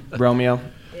 Romeo.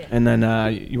 Yeah. And then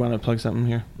you want to plug something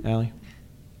here, Allie?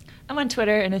 I'm on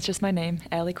Twitter, and it's just my name,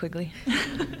 Allie Quigley.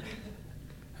 How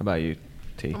about you,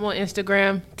 T? I'm on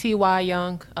Instagram,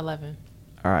 TYYoung11.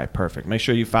 All right, perfect. Make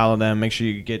sure you follow them. Make sure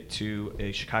you get to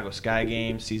a Chicago Sky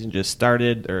game. Season just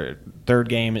started. Their third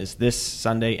game is this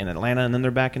Sunday in Atlanta, and then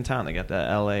they're back in town. They got the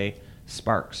LA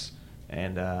Sparks.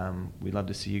 And we'd love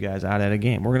to see you guys out at a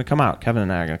game. We're going to come out. Kevin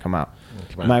and I are going to come out.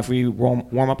 Mind if we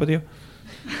warm up with you?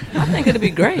 I think it'll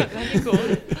be great. That'd be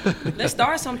cool. Let's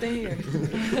start something here.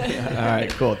 All right,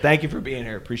 cool. Thank you for being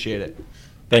here. Appreciate it.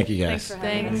 Thank you, guys.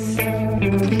 Thanks.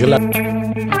 Good luck.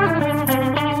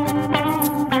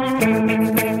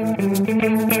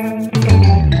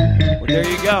 Well, there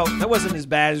you go. That wasn't as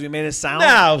bad as we made it sound.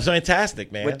 No, it was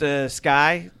fantastic, man. With the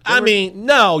Sky. I mean,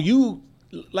 no, you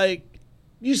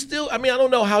still. I mean, I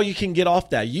don't know how you can get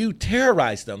off that. You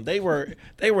terrorized them. They were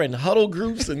in huddle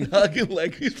groups and hugging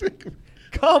like.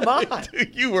 Come on,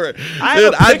 dude, you were.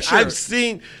 I've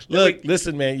seen. Look,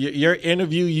 listen, man. Your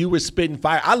interview, you were spitting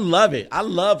fire. I love it. I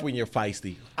love when you're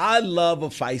feisty. I love a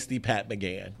feisty Pat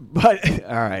McGann. But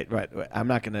all right. I'm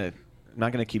not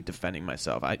gonna keep defending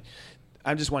myself. I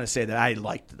just want to say that I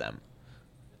liked them,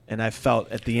 and I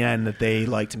felt at the end that they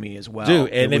liked me as well. Dude,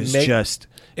 and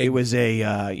it was a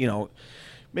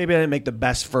maybe I didn't make the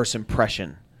best first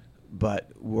impression, but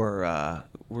we're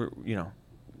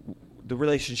the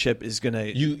relationship is gonna.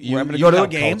 I'm gonna go to a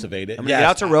game. Cultivate it. I'm gonna get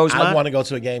out to Rosemont. I want to go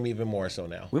to a game even more so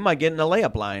now. We might get in the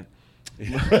layup line.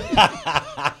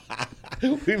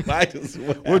 We might as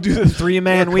well. We'll do the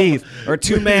 3-man weave or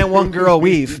 2-man 1-girl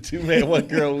weave. 2-man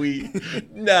 1-girl weave.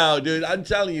 No, dude, I'm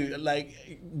telling you. Like,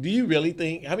 do you really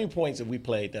think? How many points have we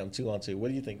played them 2-on-2? What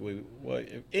do you think?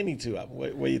 Any two of them?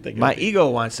 What do you think? My ego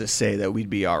wants to say that we'd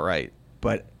be all right,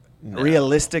 but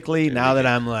realistically, now that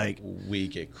I'm like, we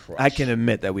get crushed. I can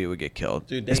admit that we would get killed,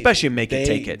 dude, especially make it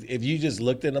take it. If you just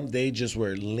looked at them, they just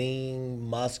were lean,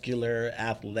 muscular,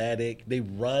 athletic. They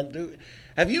run. Dude,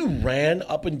 have you ran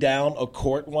up and down a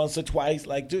court once or twice?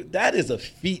 Like, dude, that is a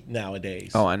feat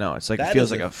nowadays. Oh, I know. It's like That it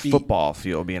feels is like a feat. football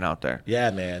field being out there.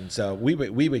 Yeah, man. So we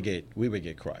would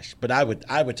get crushed. But I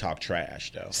would talk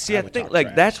trash though. See, I would think talk like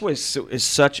trash. that's what is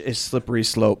such a slippery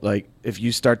slope. Like if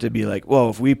you start to be like, well,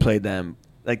 if we played them,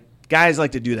 like guys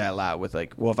like to do that a lot with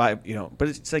like, well, if I, but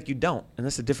it's like you don't, and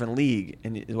that's a different league,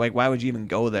 and like why would you even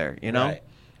go there? You know? Right.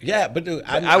 Yeah, but dude,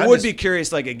 I would be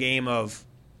curious, like a game of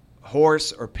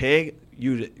horse or pig.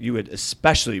 You would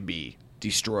especially be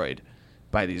destroyed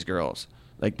by these girls.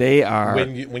 Like they are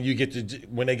when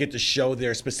they get to show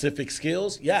their specific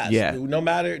skills. Yes. Yeah. No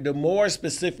matter the more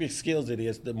specific skills it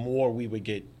is, the more we would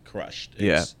get crushed.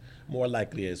 Yeah. more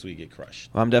likely is we get crushed.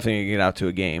 Well, I'm definitely going to get out to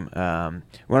a game. I want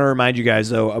to remind you guys,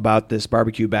 though, about this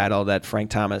barbecue battle that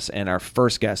Frank Thomas and our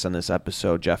first guest on this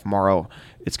episode, Jeff Morrow,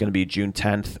 it's going to be June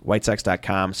 10th,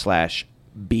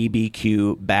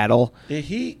 whitesox.com/BBQ battle. Did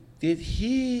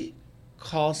he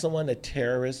call someone a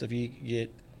terrorist if you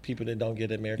get people that don't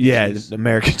get American cheese? Yeah,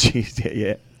 American cheese,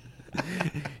 yeah.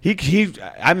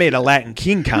 I made a Latin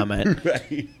King comment.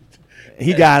 Right.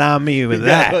 He got on me with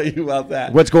that. Tell you about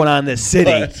that. What's going on in this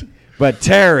city? But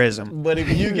terrorism. But if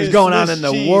you get what's going on in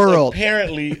the cheese, world?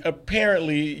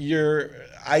 Apparently, you're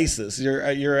ISIS.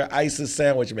 You're an ISIS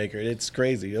sandwich maker. It's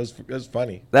crazy. It was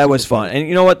funny. That was fun. And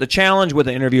you know what? The challenge with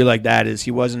an interview like that is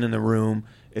he wasn't in the room.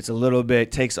 It's a little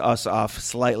bit takes us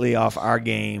slightly off our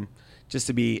game. Just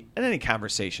to be, and any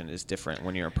conversation is different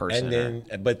when you're a person.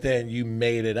 But then you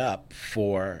made it up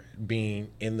for being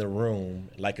in the room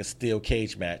like a steel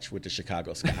cage match with the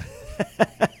Chicago Sky.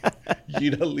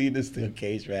 You don't leave the steel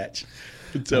cage match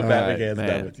until Pat McCann's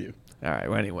done with you. All right.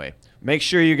 Well, anyway, make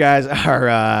sure you guys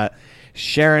are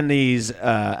sharing these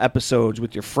episodes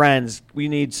with your friends. We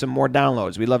need some more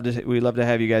downloads. We love to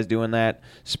have you guys doing that.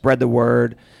 Spread the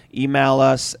word. Email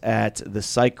us at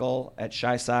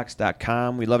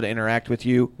thecycle@shysox.com. We'd love to interact with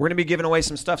you. We're going to be giving away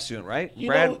some stuff soon, right?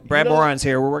 Brad Boron's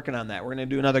here. We're working on that. We're going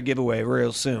to do another giveaway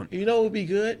real soon. You know what would be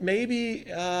good? Maybe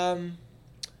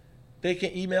they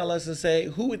can email us and say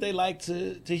who would they like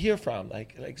to hear from.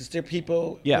 Like is there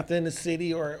people within the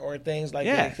city or things like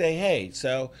that? Say, hey,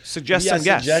 so suggest some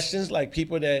guests. Suggestions like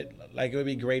people that it would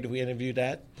be great if we interviewed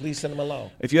that. Please send them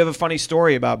along. If you have a funny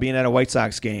story about being at a White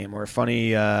Sox game or a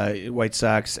funny White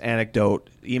Sox anecdote,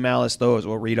 email us those.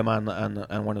 We'll read them on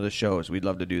one of the shows. We'd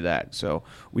love to do that. So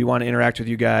we want to interact with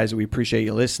you guys. We appreciate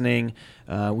you listening.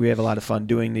 We have a lot of fun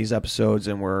doing these episodes,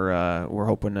 and we're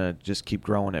hoping to just keep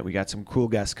growing it. We got some cool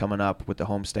guests coming up with the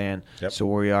homestand, so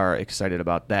we are excited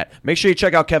about that. Make sure you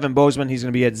check out Kevin Bozeman. He's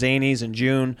going to be at Zanies in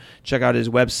June. Check out his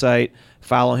website.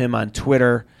 Follow him on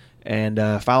Twitter. And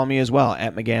follow me as well,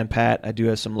 at McGann Pat. I do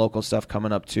have some local stuff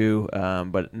coming up, too,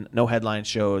 but no headline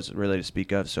shows really to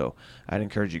speak of, so I'd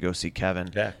encourage you to go see Kevin.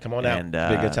 Yeah, come on out. Be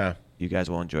a good time. You guys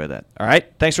will enjoy that. All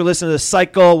right, thanks for listening to The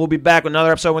Cycle. We'll be back with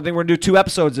another episode. I think we're going to do 2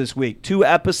 episodes this week.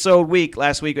 2-episode week.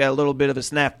 Last week we had a little bit of a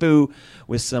snafu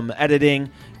with some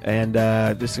editing, and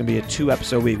this is going to be a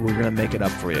 2-episode week. We're going to make it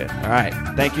up for you. All right,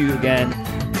 thank you again,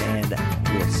 and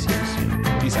we'll see you soon.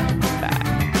 Peace out. Bye.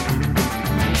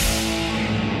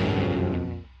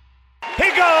 He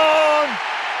gone!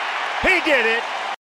 He did it!